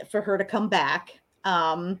minute for her to come back.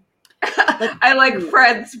 I like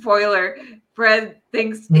Fred's spoiler. Fred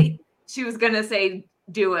thinks she was going to say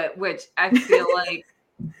do it, which I feel like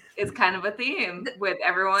is kind of a theme with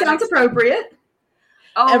everyone. Sounds appropriate.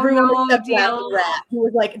 Oh, everyone no, except DL who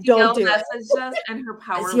was like, don't do it. Us and her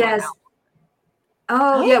power yes. went out.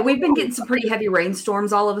 Oh, yeah, we've been getting some pretty heavy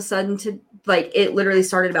rainstorms all of a sudden. Like, it literally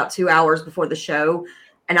started about 2 hours before the show.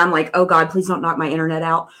 And I'm like, oh, God, please don't knock my internet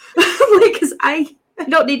out. Because I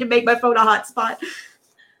don't need to make my phone a hotspot.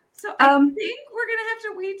 So I think we're going to have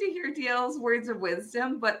to wait to hear DL's words of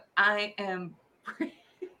wisdom, but I am... Fred.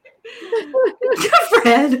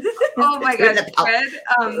 Oh, my God, Fred.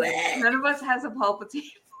 None of us has a Palpatine.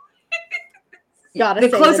 The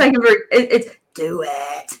close I can it's do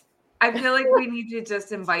it. I feel like we need to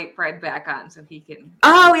just invite Fred back on so he can.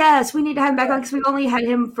 Oh yes, we need to have him back on because we've only had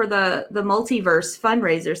him for the multiverse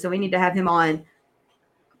fundraiser, so we need to have him on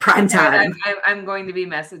prime time. I'm going to be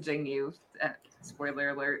messaging you. Spoiler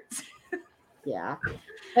alert. Yeah,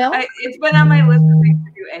 well, it's been on my list of things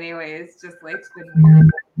to do anyways. Just like it's been weird.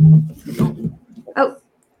 Oh,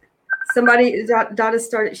 somebody Donna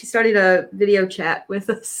started. She started a video chat with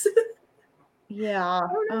us. Yeah.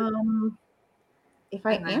 If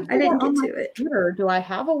I answer I didn't on get my to it. computer, do I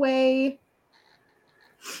have a way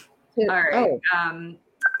to... All right.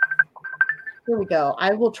 Here we go.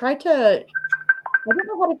 I will try to... I don't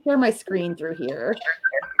know how to share my screen through here.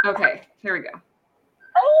 Okay, here we go.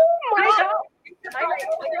 Oh my God.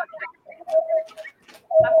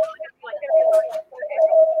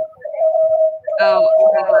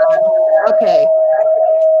 Okay.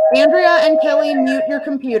 Andrea and Kelly, mute your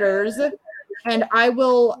computers, and I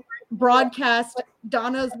will broadcast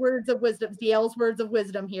Donna's words of wisdom, DL's words of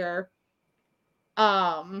wisdom here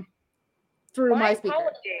through my speaker.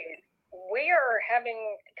 Apologies. We are having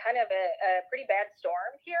kind of a pretty bad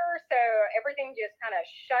storm here, so everything just kind of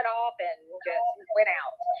shut off and just went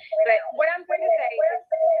out. But what I'm going to say is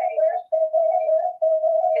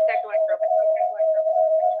it's echoing real bad.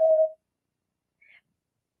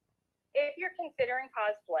 If you're considering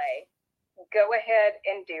cosplay, go ahead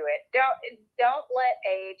and do it. Don't let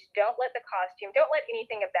age, don't let the costume, don't let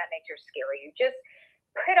anything of that nature scare you. Just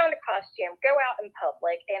put on a costume, go out in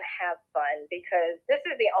public and have fun, because this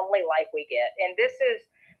is the only life we get. And this is,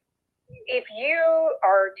 if you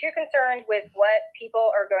are too concerned with what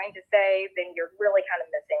people are going to say, then you're really kind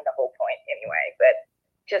of missing the whole point anyway. But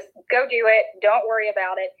just go do it. Don't worry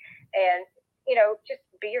about it. And, just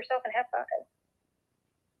be yourself and have fun.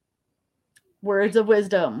 Words of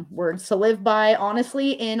wisdom, words to live by,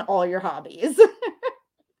 honestly, in all your hobbies.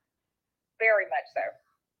 Very much so.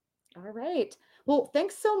 All right. Well,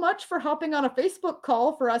 thanks so much for hopping on a Facebook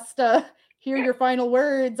call for us to hear your final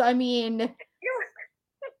words. I mean, I am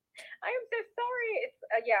so sorry. It's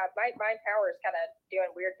my power is kind of doing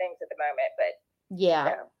weird things at the moment, but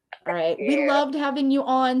yeah. All right. We loved having you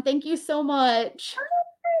on. Thank you so much.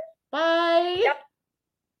 Bye. Yep.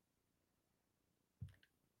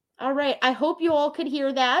 All right. I hope you all could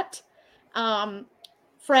hear that.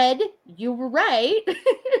 Fred, you were right.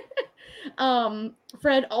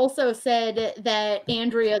 Fred also said that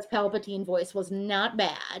Andrea's Palpatine voice was not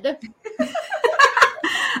bad.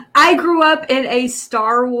 I grew up in a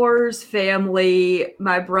Star Wars family.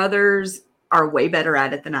 My brothers are way better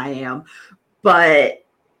at it than I am, but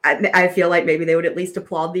I feel like maybe they would at least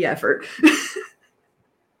applaud the effort.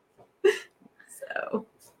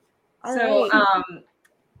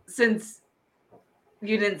 Since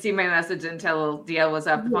you didn't see my message until DL was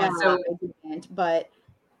off the phone, so I didn't, but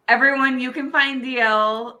everyone, you can find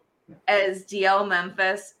DL as DL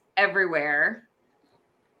Memphis everywhere.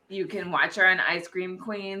 You can watch her on Ice Cream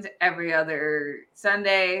Queens every other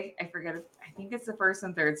Sunday. I think it's the first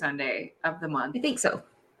and third Sunday of the month. I think so.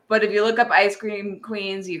 But if you look up Ice Cream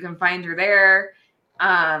Queens, you can find her there.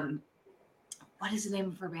 What is the name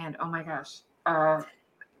of her band? Oh my gosh.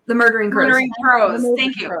 The Murdering Crows. Murdering Crows.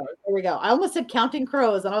 Thank you. Crows. There we go. I almost said Counting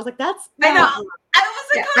Crows, and I was like, "That's." I know. I was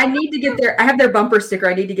like, I need to get I have their bumper sticker.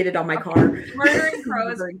 I need to get it on my car. Murdering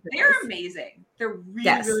Crows. They're amazing. They're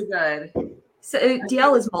really, really good. So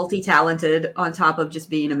DL is multi-talented on top of just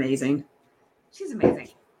being amazing. She's amazing.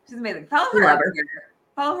 She's amazing. Follow her everywhere.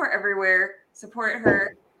 Follow her everywhere. Support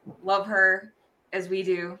her. Love her as we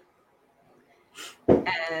do.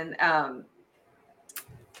 And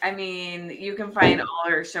I mean, you can find all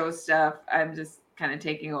her show stuff. I'm just kind of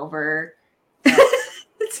taking over.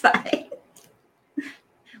 It's fine.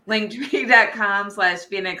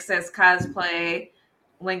 Linktree.com/Phoenix Says Cosplay.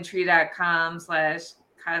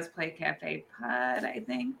 Linktree.com/Cosplay Cafe Pod, I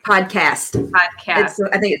think. Podcast.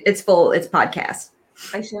 I think it's full. It's podcast.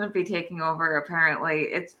 I shouldn't be taking over, apparently.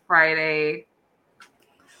 It's Friday.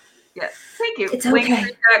 Yes. Thank you. It's okay.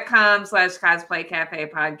 Linktree.com/Cosplay Cafe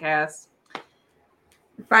Podcast.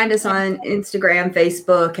 Find us on Instagram,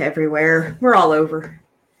 Facebook, everywhere. We're all over.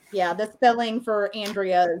 Yeah, the spelling for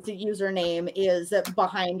Andrea's username is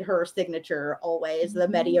behind her signature always, the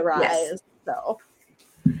Media Rise. Yes. So.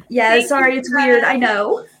 Yeah, sorry, it's weird. I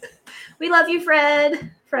know. We love you,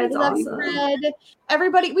 Fred. Fred's awesome. You, Fred.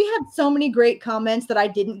 Everybody, we had so many great comments that I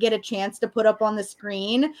didn't get a chance to put up on the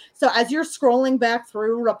screen. So as you're scrolling back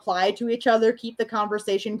through, reply to each other, keep the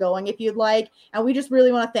conversation going if you'd like. And we just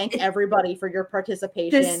really want to thank everybody for your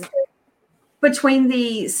participation. Between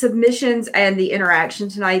the submissions and the interaction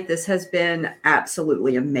tonight, this has been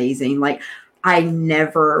absolutely amazing. Like, I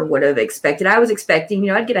never would have expected. I was expecting,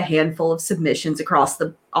 I'd get a handful of submissions across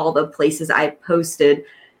all the places I posted.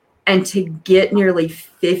 And to get nearly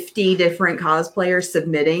 50 different cosplayers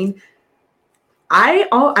submitting, I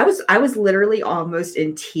was literally almost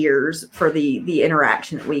in tears for the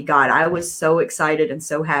interaction that we got. I was so excited and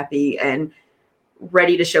so happy and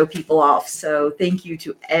ready to show people off. So thank you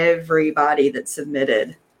to everybody that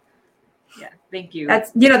submitted. Yeah, thank you.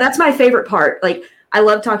 That's my favorite part. Like, I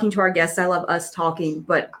love talking to our guests. I love us talking,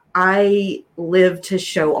 but I live to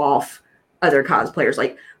show off other cosplayers.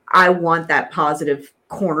 Like, I want that positive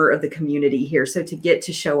corner of the community here. So to get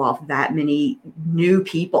to show off that many new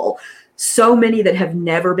people, so many that have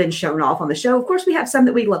never been shown off on the show. Of course, we have some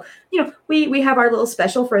that we love. We have our little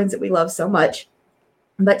special friends that we love so much,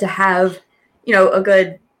 but to have, a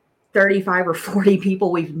good 35 or 40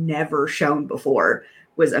 people we've never shown before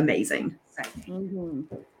was amazing. Mm-hmm.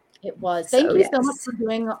 It was. Thank you so much for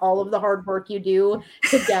doing all of the hard work you do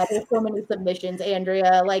to gather so many submissions,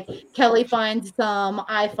 Andrea. Like, Kelly finds some,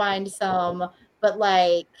 I find some, but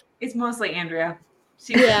like it's mostly Andrea.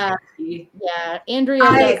 Yeah, Andrea.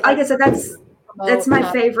 Like I said, that's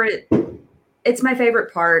my favorite. It's my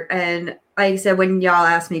favorite part, and like I said, when y'all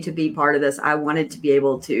asked me to be part of this, I wanted to be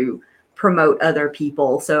able to promote other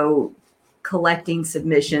people. So collecting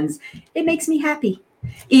submissions, it makes me happy,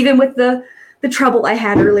 even with the trouble I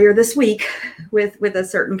had earlier this week with a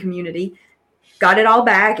certain community. Got it all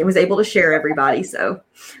back and was able to share everybody. So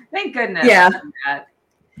thank goodness. Yeah.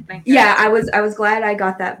 Thank yeah, I was glad I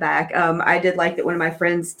got that back. I did like that one of my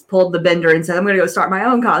friends pulled the bender and said, I'm going to go start my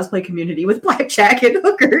own cosplay community with blackjack and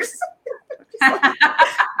hookers.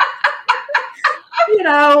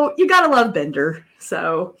 You got to love Bender.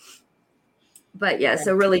 So, but yeah,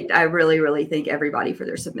 so really, I really, really thank everybody for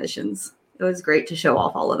their submissions. It was great to show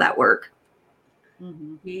off all of that work.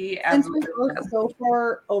 Mm-hmm. Since we're so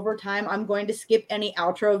far over time, I'm going to skip any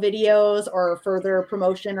outro videos or further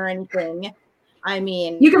promotion or anything. I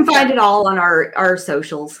mean, you can find it all on our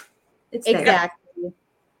socials. It's exactly there.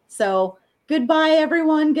 So goodbye,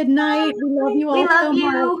 everyone. Good night. We love you all. We love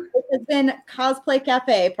you. Much. This has been Cosplay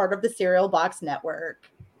Cafe, part of the Cereal Box Network.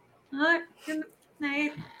 Good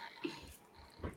night.